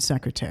assistant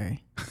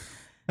secretary.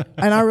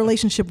 And our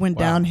relationship went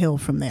downhill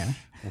from there.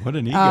 What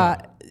an ego.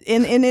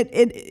 And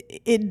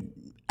it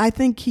I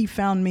think he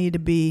found me to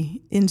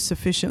be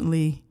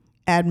insufficiently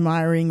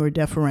admiring or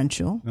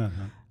deferential.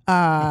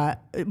 Uh-huh.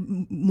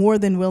 More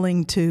than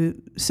willing to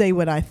say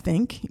what I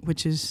think,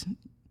 which is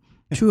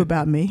true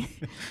about me,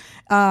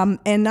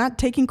 and not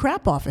taking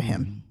crap off of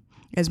him,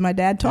 as my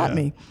dad taught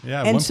me.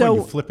 Yeah, at one point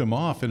you flip him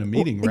off in a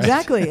meeting, right?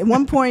 Exactly. At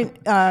one point,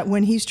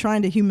 when he's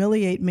trying to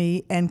humiliate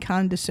me and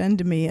condescend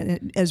to me,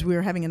 as we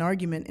were having an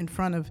argument in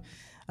front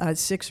of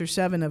 6 or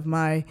 7 of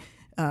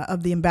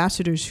of the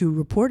ambassadors who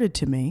reported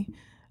to me,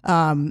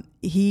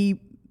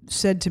 he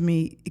said to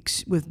me,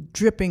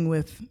 dripping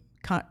with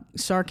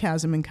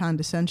sarcasm and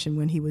condescension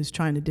when he was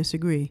trying to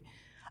disagree,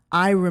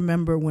 I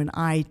remember when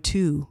I,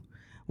 too,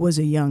 was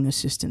a young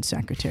assistant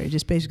secretary,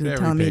 just basically Very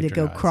telling me to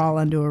go patronizing. crawl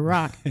under a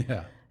rock.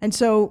 Yeah. And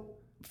so,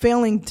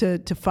 failing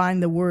to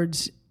find the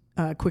words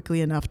quickly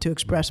enough to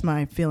express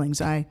my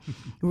feelings, I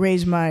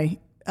raised my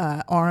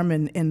arm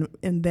and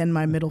then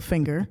my middle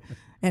finger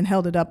and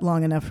held it up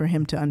long enough for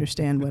him to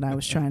understand what I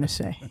was trying to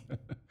say.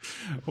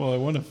 Well, I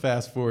want to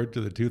fast forward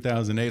to the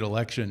 2008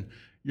 election.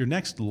 Your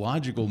next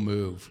logical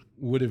move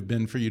would have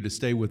been for you to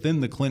stay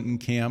within the Clinton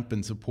camp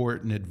and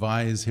support and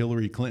advise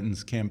Hillary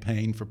Clinton's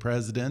campaign for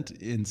president.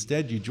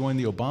 Instead, you joined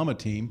the Obama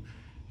team.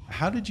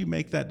 How did you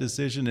make that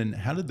decision, and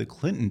how did the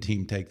Clinton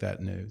team take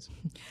that news?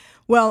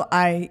 Well,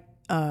 I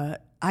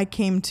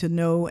came to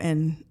know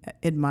and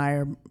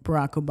admire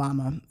Barack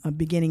Obama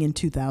beginning in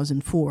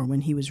 2004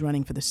 when he was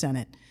running for the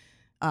Senate.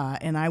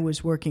 And I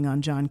was working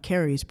on John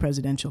Kerry's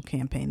presidential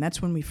campaign.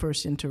 That's when we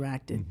first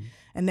interacted. Mm-hmm.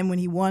 And then when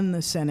he won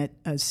the Senate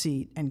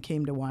seat and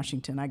came to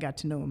Washington, I got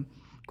to know him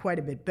quite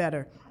a bit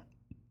better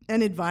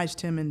and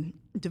advised him and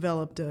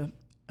developed a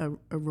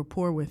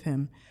rapport with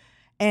him.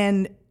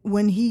 And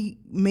when he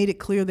made it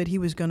clear that he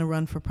was going to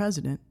run for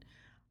president,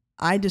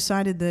 I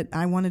decided that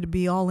I wanted to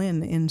be all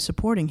in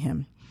supporting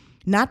him.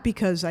 Not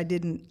because I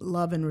didn't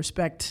love and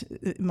respect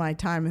my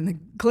time in the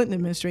Clinton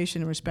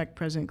administration and respect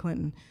President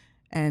Clinton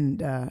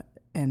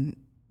and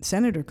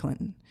Senator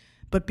Clinton,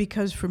 but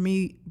because for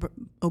me,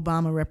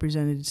 Obama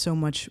represented so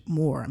much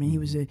more. I mean, he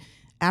was an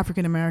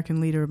African-American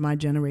leader of my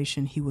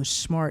generation. He was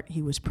smart.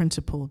 He was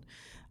principled.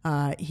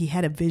 He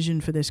had a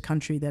vision for this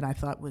country that I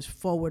thought was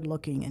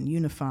forward-looking and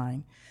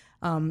unifying.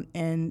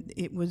 And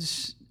it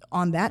was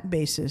on that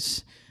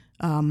basis,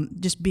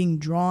 just being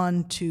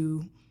drawn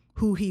to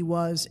who he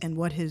was and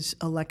what his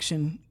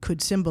election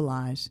could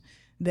symbolize,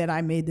 that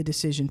I made the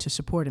decision to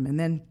support him. And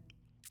then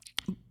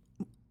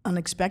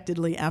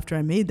unexpectedly, after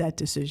I made that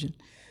decision,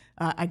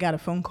 I got a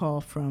phone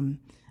call from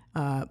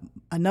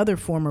another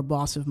former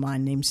boss of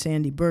mine named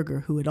Sandy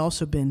Berger, who had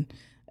also been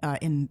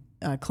in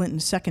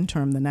Clinton's second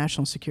term, the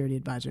National Security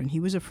Advisor. And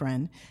he was a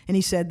friend. And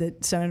he said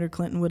that Senator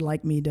Clinton would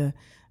like me to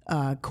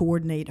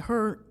coordinate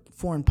her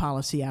foreign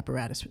policy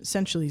apparatus,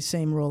 essentially the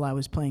same role I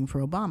was playing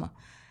for Obama.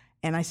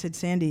 And I said,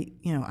 Sandy,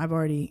 I've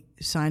already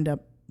signed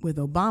up with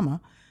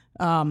Obama.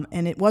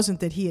 And it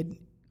wasn't that he had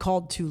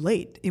called too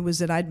late. It was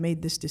that I'd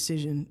made this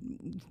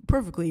decision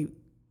perfectly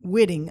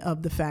witting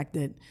of the fact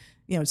that,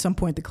 at some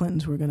point the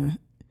Clintons were going to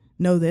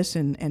know this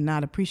and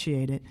not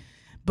appreciate it.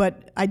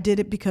 But I did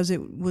it because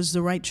it was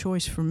the right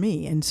choice for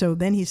me. And so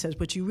then he says,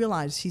 but you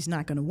realize he's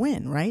not going to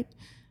win, right?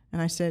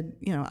 And I said,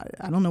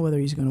 I don't know whether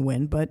he's going to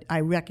win, but I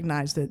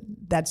recognize that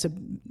that's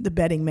the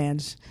betting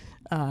man's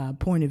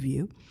point of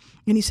view.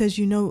 And he says,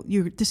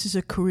 this is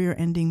a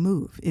career-ending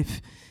move.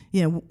 If,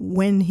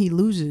 when he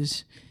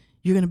loses,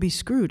 you're going to be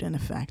screwed, in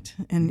effect.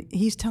 And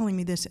he's telling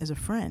me this as a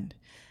friend.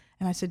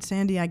 And I said,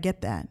 Sandy, I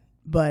get that,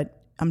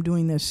 but I'm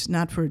doing this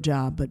not for a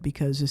job, but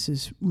because this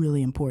is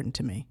really important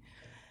to me.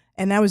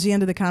 And that was the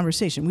end of the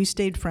conversation. We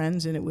stayed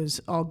friends, and it was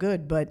all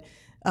good. But,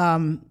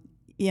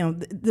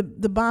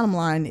 the bottom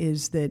line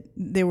is that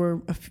there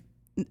were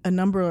a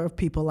number of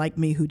people like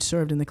me who'd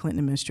served in the Clinton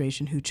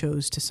administration who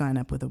chose to sign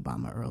up with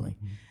Obama early.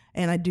 Mm-hmm.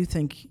 And I do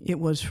think it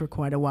was for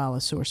quite a while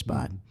a sore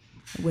spot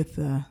with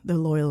the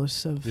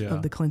loyalists of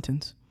the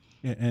Clintons.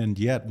 And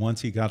yet,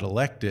 once he got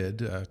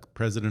elected,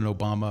 President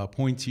Obama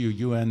appoints you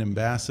UN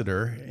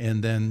ambassador,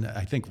 and then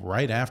I think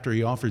right after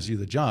he offers you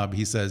the job,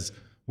 he says,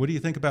 what do you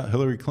think about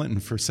Hillary Clinton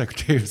for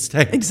Secretary of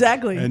State?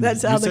 Exactly. And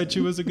that's you said she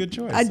was a good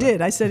choice. I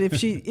did. I said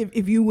if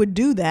you would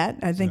do that,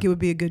 I think it would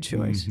be a good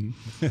choice.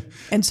 Mm-hmm.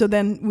 And so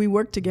then we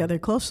worked together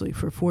closely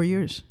for 4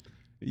 years.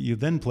 You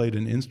then played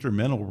an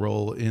instrumental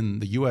role in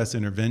the U.S.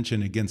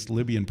 intervention against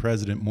Libyan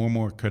President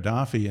Muammar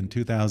Gaddafi in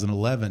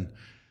 2011.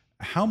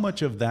 How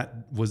much of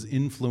that was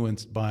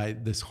influenced by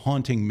this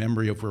haunting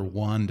memory of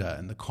Rwanda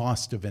and the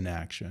cost of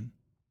inaction?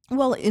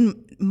 Well,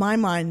 in my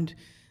mind,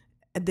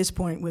 at this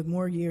point, with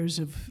more years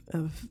of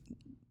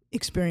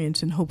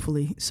experience and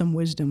hopefully some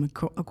wisdom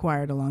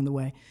acquired along the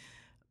way,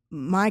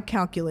 my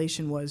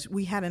calculation was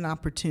we had an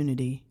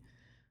opportunity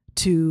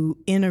to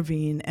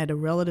intervene at a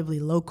relatively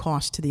low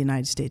cost to the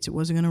United States. It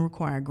wasn't going to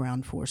require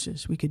ground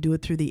forces. We could do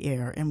it through the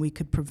air, and we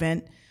could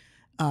prevent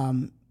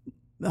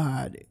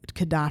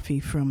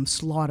Gaddafi from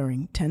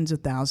slaughtering tens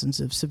of thousands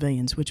of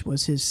civilians, which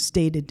was his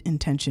stated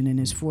intention, and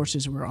his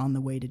forces were on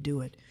the way to do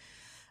it.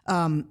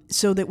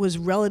 So that was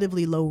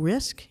relatively low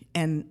risk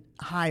and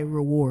high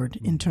reward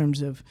in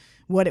terms of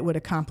what it would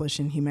accomplish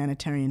in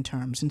humanitarian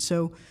terms.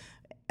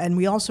 And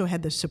we also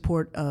had the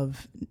support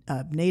of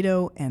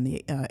NATO and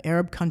the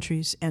Arab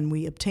countries, and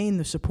we obtained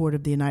the support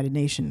of the United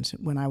Nations.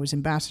 When I was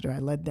ambassador, I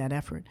led that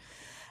effort.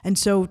 And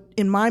so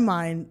in my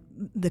mind,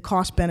 the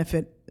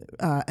cost-benefit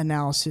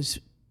analysis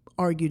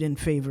argued in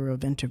favor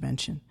of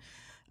intervention.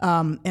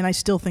 And I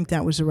still think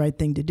that was the right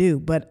thing to do.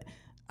 But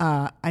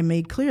I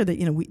made clear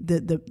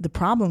that the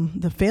problem,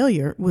 the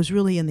failure, was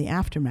really in the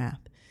aftermath,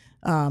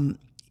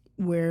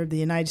 where the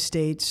United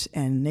States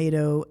and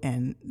NATO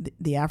and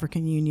the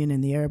African Union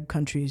and the Arab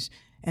countries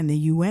and the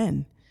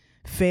UN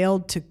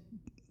failed to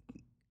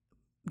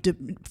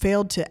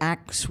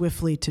act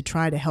swiftly to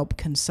try to help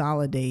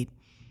consolidate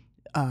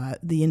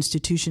the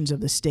institutions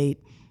of the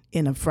state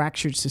in a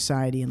fractured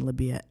society in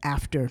Libya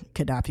after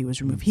Gaddafi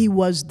was removed. He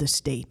was the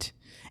state,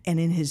 and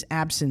in his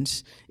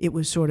absence, it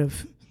was sort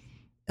of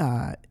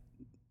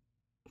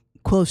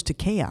close to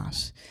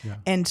chaos. Yeah.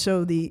 And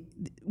so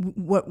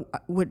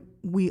what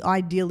we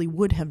ideally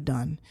would have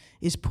done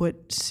is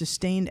put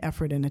sustained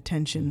effort and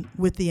attention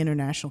with the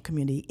international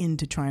community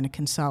into trying to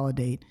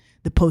consolidate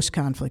the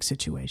post-conflict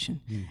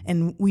situation.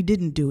 And we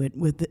didn't do it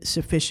with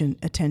sufficient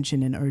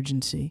attention and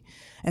urgency.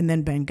 And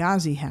then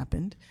Benghazi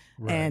happened,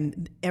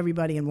 and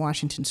everybody in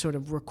Washington sort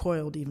of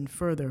recoiled even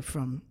further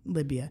from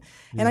Libya.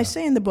 And I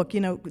say in the book,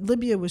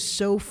 Libya was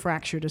so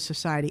fractured a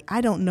society.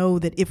 I don't know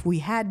that if we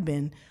had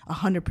been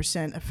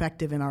 100%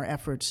 effective in our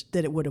efforts,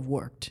 that it would have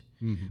worked.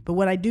 But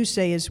what I do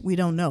say is we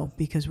don't know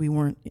because we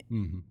weren't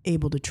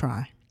able to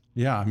try.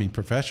 Yeah, I mean,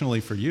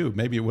 professionally for you,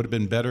 maybe it would have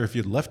been better if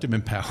you'd left him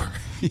in power.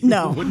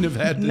 No, wouldn't have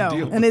had to deal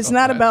with and it's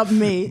not that. about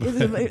me.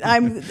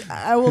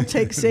 I will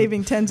take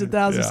saving tens of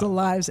thousands of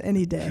lives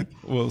any day.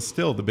 Well,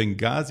 still, the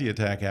Benghazi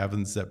attack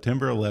happened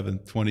September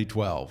 11th,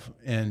 2012,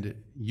 and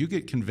you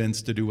get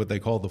convinced to do what they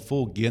call the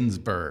full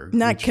Ginsburg.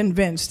 Not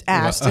convinced,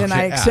 asked, and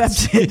I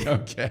accepted.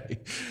 Okay,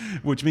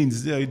 which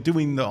means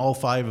doing all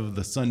 5 of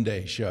the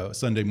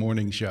Sunday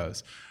morning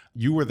shows.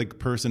 You were the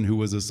person who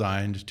was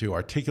assigned to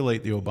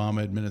articulate the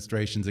Obama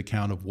administration's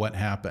account of what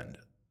happened.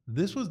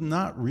 This was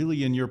not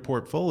really in your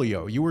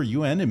portfolio. You were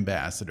UN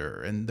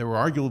ambassador, and there were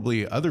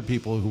arguably other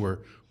people who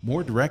were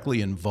more directly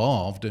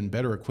involved and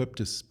better equipped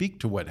to speak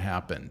to what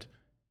happened.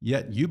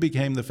 Yet you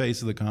became the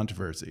face of the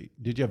controversy.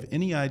 Did you have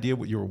any idea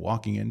what you were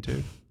walking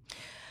into?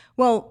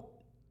 Well,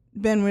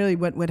 Ben, really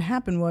what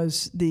happened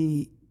was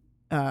the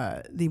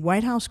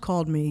White House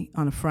called me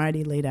on a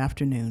Friday late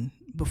afternoon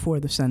before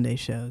the Sunday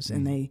shows,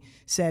 and they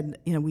said,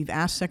 we've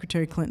asked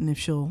Secretary Clinton if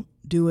she'll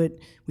do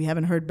it. We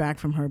haven't heard back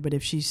from her, but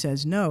if she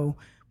says no,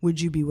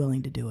 would you be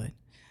willing to do it?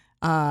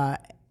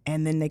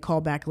 And then they call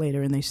back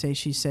later and they say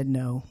she said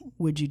no,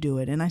 would you do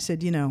it? And I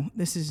said,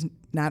 this is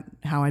not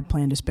how I'd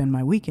planned to spend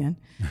my weekend.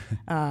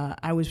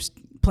 I was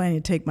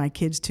planning to take my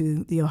kids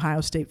to the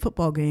Ohio State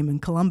football game in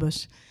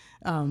Columbus,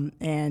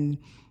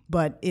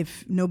 but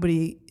if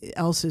nobody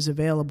else is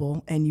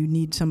available and you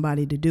need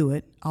somebody to do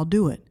it, I'll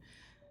do it.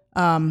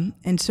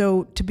 And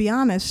so, to be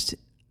honest,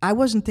 I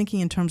wasn't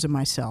thinking in terms of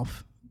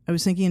myself. I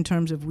was thinking in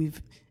terms of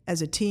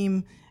as a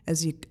team,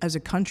 as a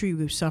country,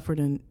 we've suffered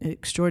an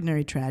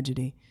extraordinary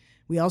tragedy.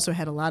 We also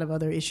had a lot of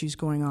other issues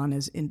going on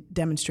as in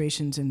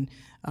demonstrations and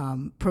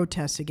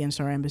protests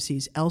against our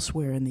embassies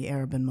elsewhere in the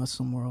Arab and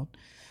Muslim world.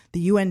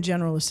 The UN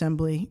General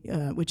Assembly,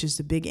 which is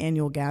the big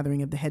annual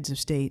gathering of the heads of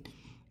state,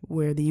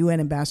 where the UN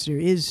ambassador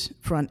is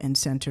front and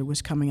center,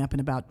 was coming up in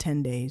about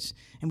 10 days,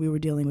 and we were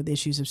dealing with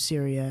issues of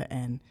Syria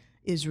and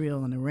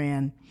Israel and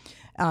Iran.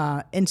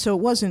 And so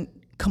it wasn't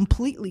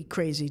completely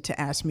crazy to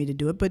ask me to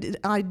do it, but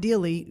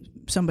ideally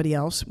somebody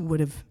else would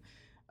have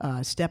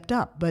stepped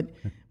up. But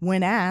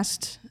when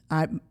asked,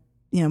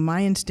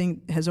 my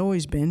instinct has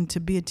always been to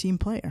be a team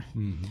player.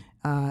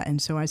 And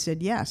so I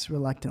said yes,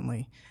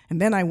 reluctantly. And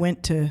then I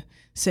went to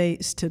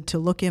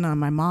look in on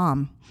my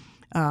mom,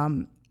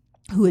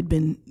 who had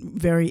been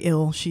very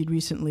ill. She'd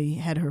recently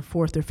had her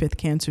 4th or 5th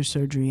cancer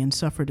surgery and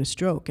suffered a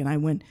stroke. And I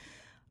went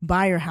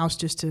by her house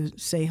just to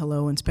say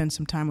hello and spend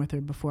some time with her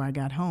before I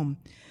got home.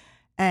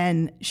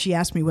 And she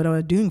asked me what I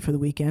was doing for the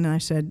weekend. And I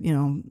said,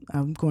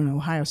 I'm going to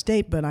Ohio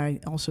State, but I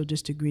also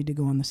just agreed to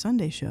go on the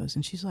Sunday shows.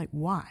 And she's like,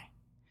 why?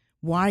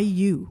 Why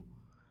you?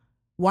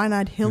 Why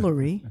not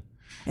Hillary?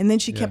 And then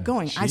she kept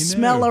going, I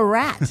smell a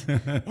rat.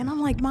 And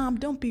I'm like, Mom,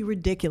 don't be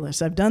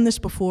ridiculous. I've done this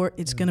before.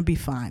 It's going to be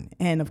fine.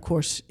 And of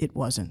course, it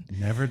wasn't.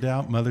 Never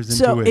doubt mother's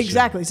intuition.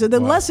 Exactly. So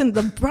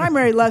the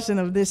primary lesson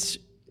of this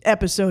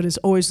episode is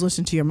always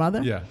listen to your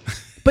mother. Yeah.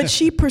 But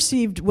she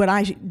perceived what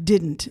I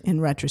didn't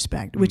in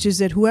retrospect, which is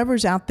that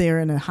whoever's out there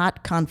in a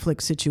hot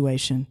conflict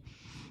situation,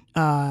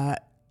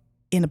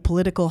 in a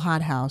political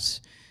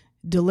hothouse,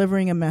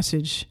 delivering a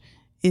message,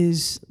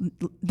 it's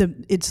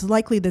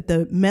likely that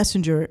the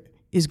messenger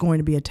is going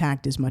to be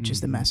attacked as much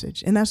as the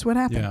message. And that's what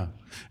happened. Yeah.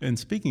 And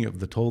speaking of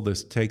the toll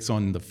this takes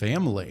on the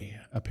family,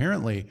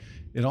 apparently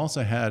it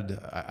also had,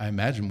 I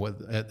imagine,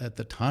 what at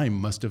the time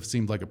must have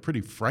seemed like a pretty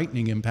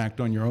frightening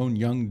impact on your own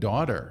young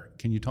daughter.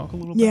 Can you talk a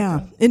little about that?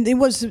 Yeah. And it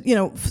was,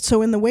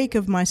 so in the wake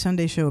of my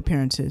Sunday show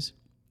appearances,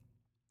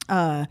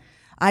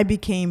 I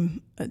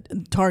became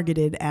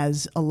targeted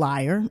as a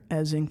liar,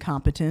 as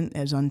incompetent,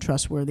 as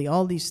untrustworthy.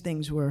 All these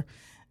things were,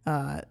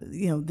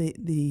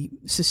 the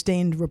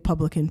sustained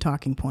Republican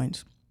talking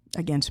points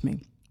against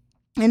me.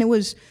 And it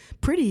was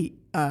pretty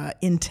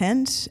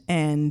intense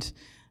and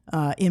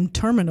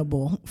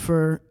interminable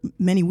for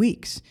many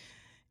weeks.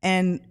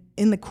 And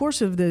in the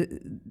course of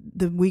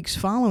the weeks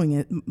following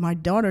it, my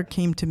daughter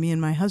came to me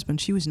and my husband.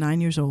 She was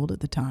 9 years old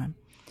at the time.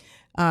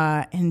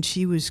 And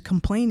she was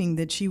complaining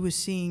that she was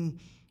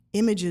seeing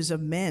images of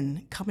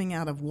men coming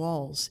out of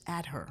walls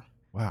at her.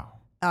 Wow.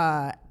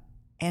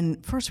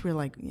 And first we were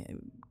like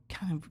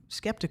kind of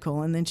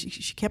skeptical, and then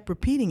she kept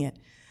repeating it.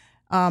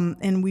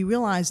 And we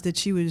realized that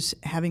she was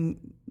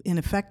having, in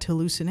effect,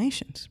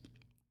 hallucinations.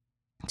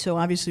 So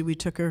obviously we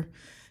took her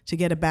to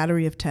get a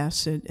battery of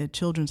tests at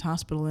Children's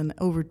Hospital, and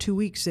over 2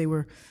 weeks they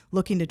were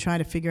looking to try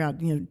to figure out,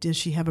 does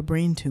she have a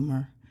brain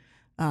tumor?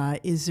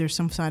 Is there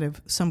some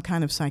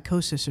kind of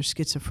psychosis or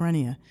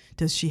schizophrenia?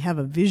 Does she have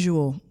a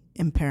visual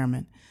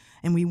impairment?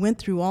 And we went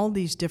through all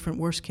these different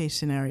worst case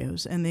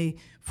scenarios, and they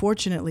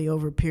fortunately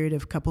over a period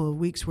of a couple of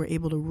weeks were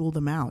able to rule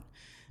them out.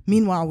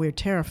 Meanwhile, we're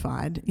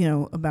terrified,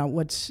 about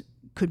what's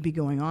could be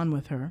going on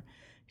with her.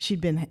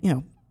 She'd been,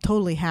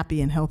 totally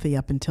happy and healthy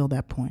up until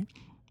that point.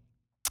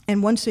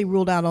 And once they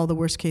ruled out all the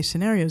worst case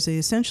scenarios, they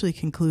essentially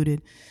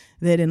concluded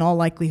that in all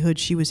likelihood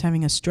she was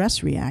having a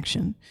stress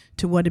reaction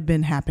to what had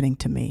been happening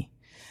to me.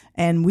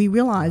 And we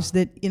realized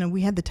that,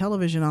 we had the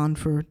television on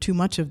for too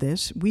much of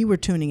this. We were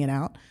tuning it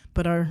out,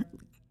 but our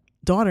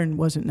daughter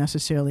wasn't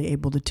necessarily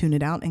able to tune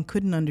it out and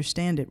couldn't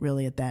understand it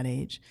really at that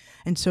age.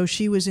 And so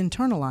she was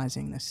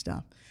internalizing this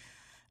stuff.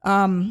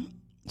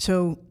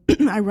 So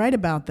I write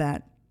about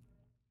that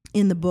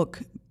in the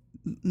book,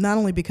 not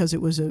only because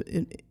it was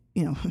a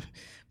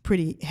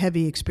pretty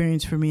heavy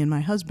experience for me and my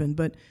husband,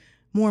 but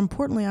more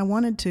importantly, I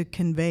wanted to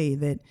convey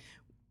that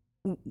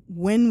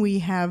when we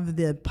have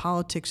the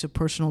politics of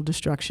personal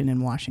destruction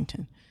in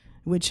Washington,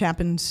 which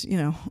happens,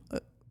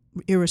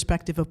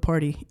 irrespective of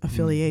party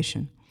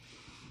affiliation,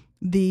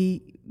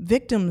 the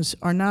victims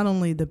are not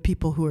only the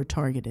people who are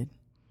targeted,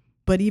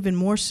 but even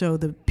more so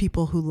the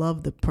people who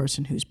love the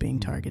person who's being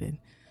targeted.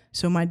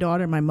 So my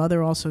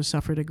mother also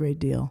suffered a great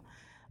deal,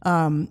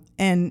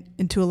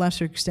 and to a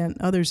lesser extent,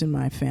 others in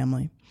my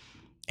family.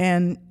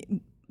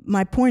 And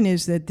my point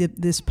is that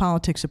this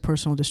politics of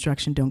personal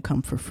destruction don't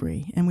come for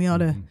free, and we ought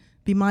to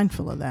be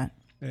mindful of that.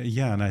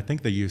 Yeah, and I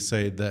think that you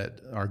say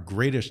that our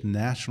greatest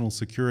national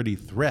security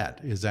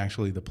threat is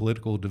actually the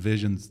political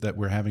divisions that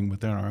we're having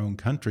within our own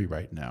country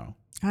right now.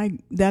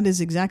 That is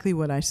exactly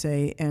what I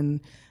say,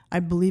 and I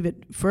believe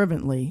it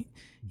fervently.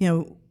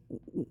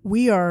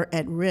 We are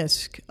at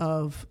risk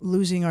of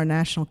losing our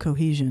national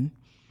cohesion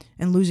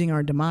and losing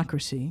our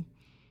democracy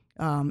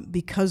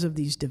because of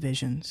these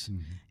divisions.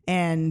 Mm-hmm.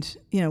 And,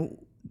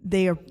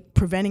 they are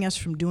preventing us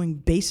from doing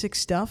basic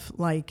stuff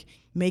like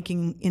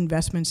making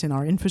investments in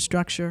our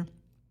infrastructure,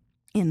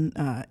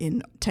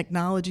 in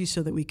technology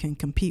so that we can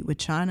compete with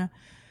China.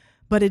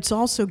 But it's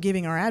also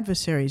giving our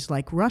adversaries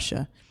like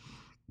Russia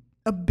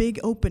a big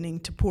opening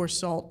to pour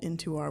salt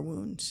into our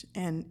wounds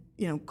and,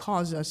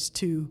 cause us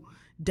to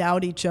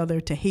doubt each other,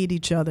 to hate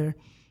each other,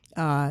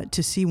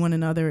 to see one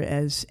another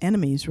as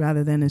enemies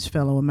rather than as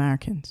fellow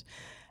Americans.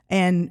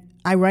 And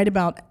I write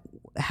about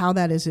how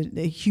that is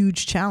a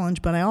huge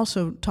challenge, but I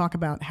also talk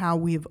about how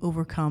we have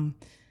overcome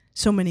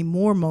so many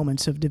more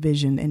moments of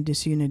division and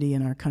disunity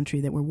in our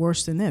country that were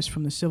worse than this,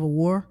 from the Civil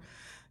War,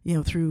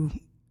 through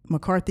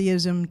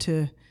McCarthyism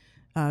to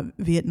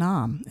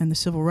Vietnam and the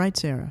Civil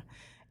Rights era.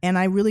 And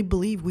I really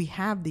believe we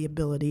have the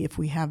ability, if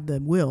we have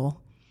the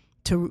will,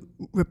 to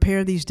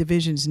repair these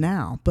divisions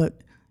now.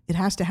 But it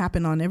has to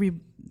happen on every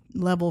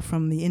level,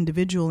 from the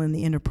individual and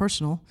the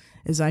interpersonal.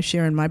 As I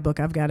share in my book,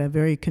 I've got a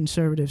very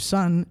conservative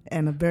son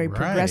and a very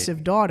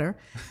progressive daughter,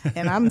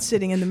 and I'm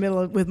sitting in the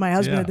middle with my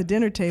husband at the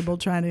dinner table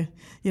trying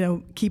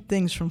to, keep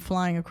things from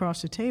flying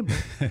across the table.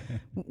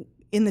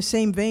 In the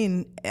same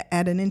vein,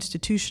 at an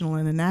institutional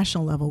and a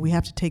national level, we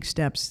have to take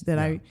steps that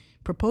I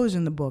propose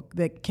in the book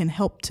that can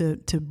help to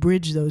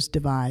bridge those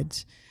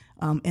divides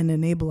and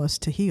enable us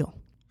to heal.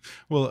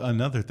 Well,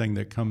 another thing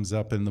that comes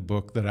up in the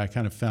book that I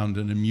kind of found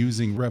an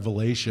amusing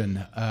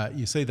revelation,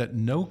 you say that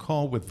no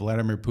call with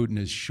Vladimir Putin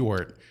is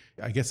short.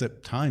 I guess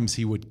at times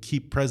he would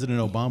keep President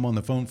Obama on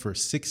the phone for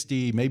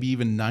 60, maybe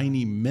even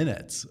 90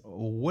 minutes.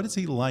 What is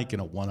he like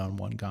in a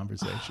one-on-one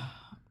conversation?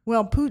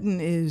 Well, Putin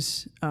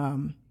is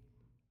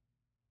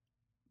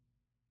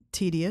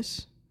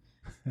tedious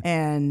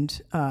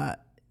and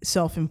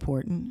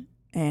self-important.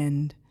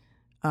 And,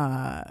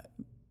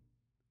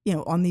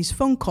 on these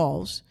phone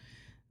calls,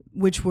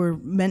 which were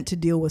meant to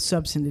deal with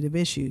substantive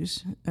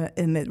issues,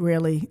 and that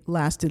rarely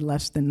lasted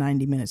less than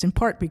 90 minutes, in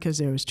part because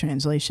there was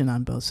translation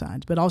on both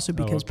sides, but also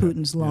because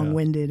Putin's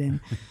long-winded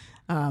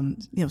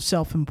and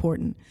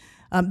self-important.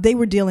 They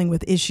were dealing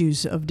with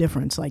issues of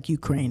difference, like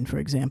Ukraine, for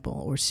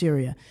example, or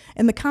Syria.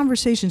 And the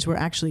conversations were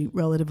actually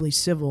relatively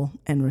civil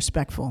and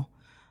respectful,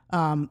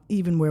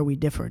 even where we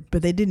differed,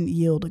 but they didn't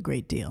yield a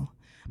great deal.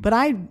 But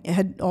I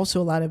had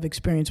also a lot of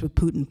experience with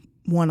Putin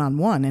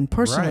one-on-one and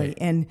personally. Right.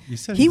 And you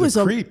said he was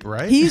a creep,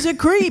 right? He's a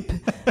creep.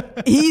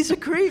 He's a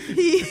creep.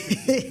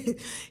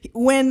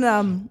 When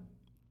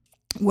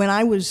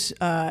I was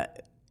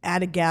at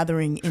a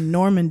gathering in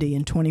Normandy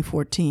in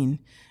 2014,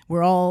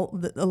 where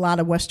a lot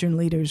of Western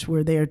leaders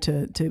were there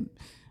to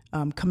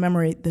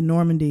commemorate the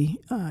Normandy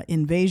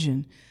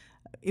invasion,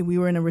 we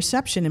were in a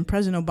reception, and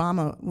President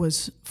Obama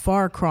was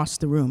far across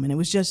the room, and it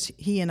was just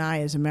he and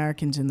I as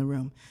Americans in the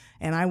room.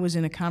 And I was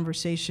in a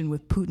conversation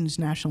with Putin's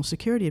national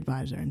security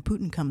advisor, and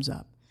Putin comes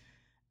up,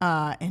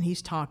 and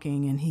he's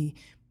talking, and he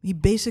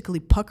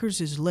basically puckers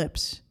his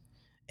lips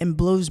and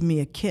blows me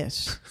a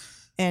kiss.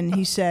 And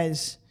he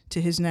says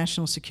to his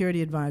national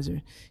security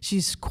advisor.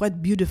 She's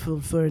quite beautiful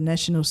for a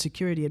national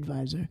security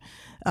advisor.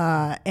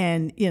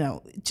 And,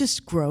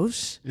 just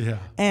gross. Yeah.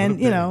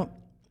 And,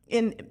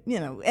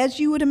 as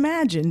you would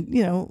imagine,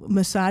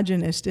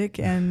 misogynistic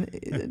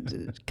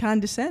and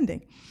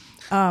condescending.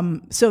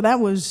 So that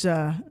was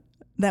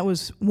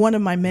one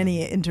of my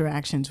many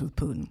interactions with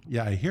Putin.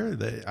 Yeah, I hear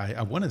that.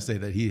 I want to say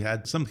that he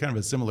had some kind of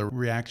a similar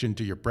reaction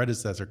to your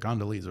predecessor,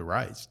 Condoleezza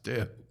Rice,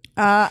 too.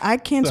 I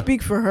can't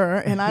speak for her,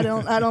 and I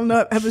don't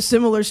know have a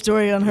similar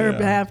story on her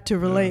behalf to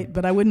relate,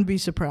 but I wouldn't be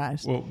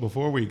surprised. Well,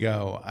 before we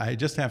go, I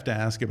just have to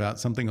ask about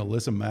something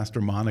Alyssa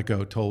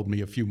Mastromonaco told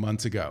me a few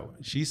months ago.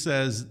 She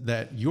says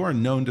that you are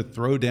known to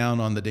throw down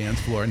on the dance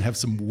floor and have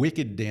some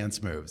wicked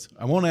dance moves.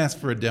 I won't ask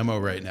for a demo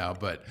right now,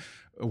 but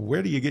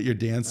where do you get your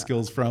dance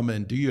skills from,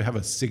 and do you have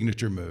a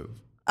signature move?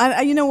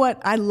 You know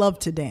what? I love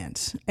to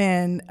dance,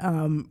 and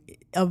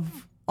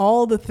of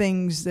all the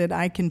things that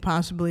I can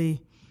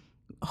possibly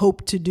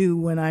hope to do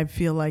when I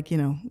feel like,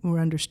 we're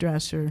under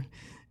stress or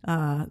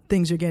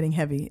things are getting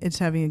heavy, it's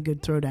having a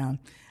good throwdown.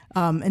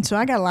 And so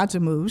I got lots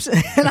of moves,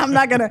 and I'm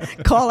not going to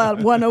call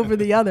out one over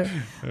the other.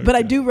 Okay. But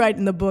I do write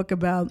in the book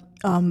about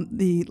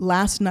the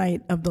last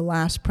night of the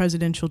last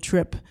presidential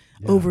trip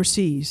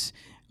overseas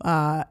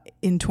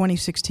in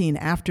 2016,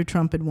 after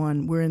Trump had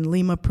won. We're in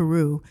Lima,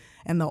 Peru,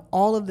 and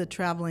all of the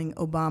traveling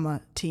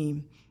Obama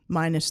team,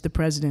 minus the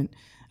president,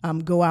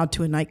 go out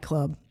to a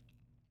nightclub.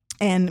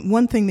 And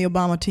one thing the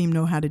Obama team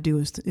know how to do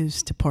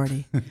is to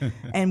party.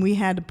 And we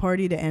had a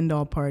party to end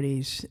all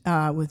parties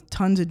with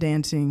tons of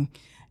dancing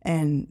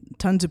and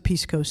tons of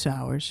pisco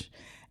sours.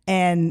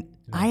 And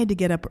I had to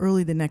get up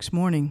early the next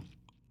morning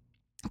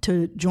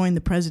to join the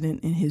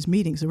president in his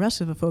meetings. The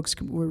rest of the folks,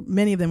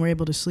 many of them were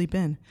able to sleep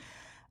in.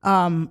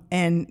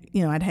 And,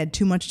 I'd had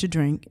too much to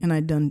drink, and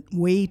I'd done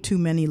way too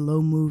many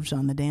low moves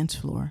on the dance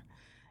floor.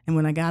 And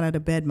when I got out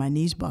of bed, my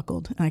knees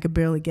buckled, and I could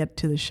barely get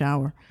to the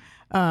shower.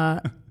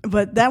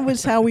 But that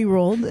was how we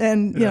rolled,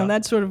 and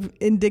that's sort of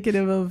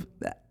indicative of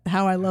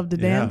how I love to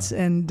dance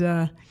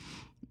and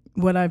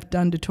what I've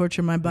done to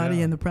torture my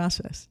body in the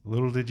process.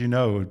 Little did you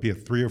know it would be a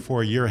 3 or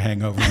 4 year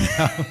hangover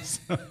now.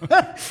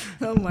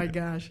 Oh my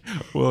gosh.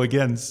 Well,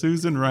 again,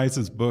 Susan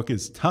Rice's book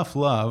is Tough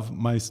Love,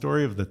 My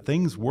Story of the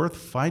Things Worth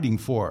Fighting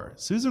For.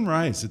 Susan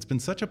Rice, it's been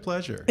such a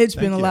pleasure. It's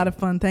been a lot of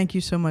fun. Thank you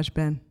so much,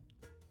 Ben.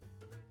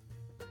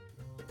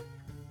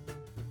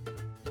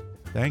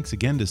 Thanks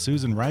again to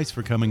Susan Rice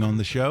for coming on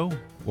the show.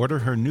 Order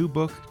her new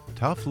book,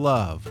 Tough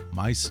Love,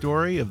 My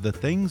Story of the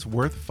Things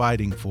Worth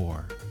Fighting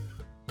For.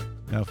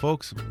 Now,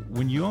 folks,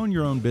 when you own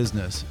your own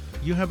business,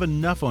 you have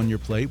enough on your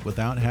plate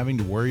without having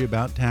to worry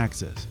about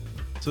taxes.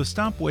 So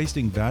stop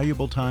wasting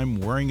valuable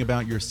time worrying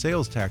about your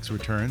sales tax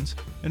returns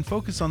and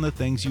focus on the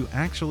things you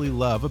actually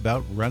love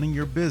about running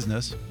your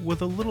business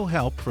with a little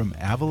help from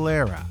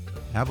Avalara.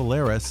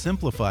 Avalara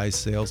simplifies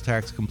sales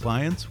tax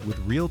compliance with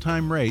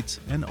real-time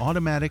rates and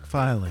automatic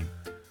filing.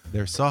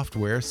 Their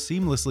software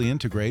seamlessly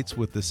integrates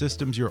with the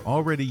systems you're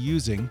already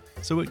using,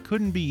 so it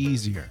couldn't be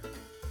easier.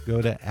 Go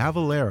to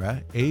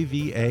Avalara,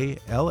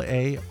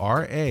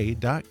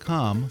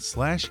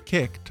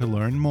 avalara.com/kick to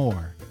learn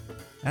more.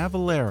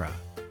 Avalara,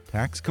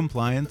 tax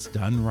compliance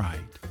done right.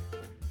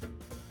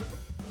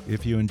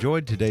 If you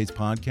enjoyed today's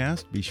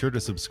podcast, be sure to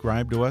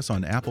subscribe to us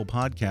on Apple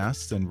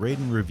Podcasts and rate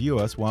and review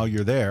us while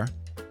you're there.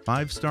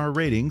 5-star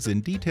ratings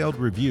and detailed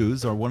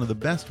reviews are one of the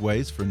best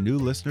ways for new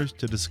listeners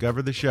to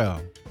discover the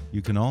show.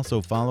 You can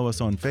also follow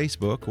us on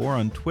Facebook or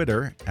on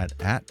Twitter at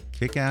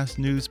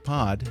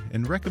 @KickassNewsPod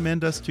and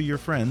recommend us to your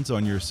friends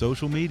on your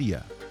social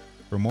media.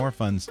 For more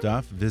fun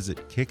stuff,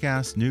 visit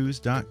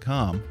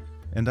kickassnews.com,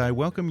 and I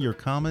welcome your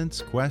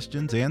comments,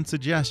 questions, and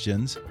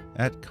suggestions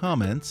at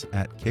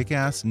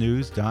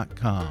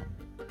comments@kickassnews.com.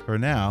 For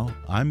now,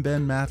 I'm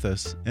Ben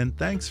Mathis, and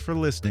thanks for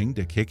listening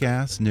to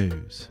Kick-Ass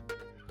News.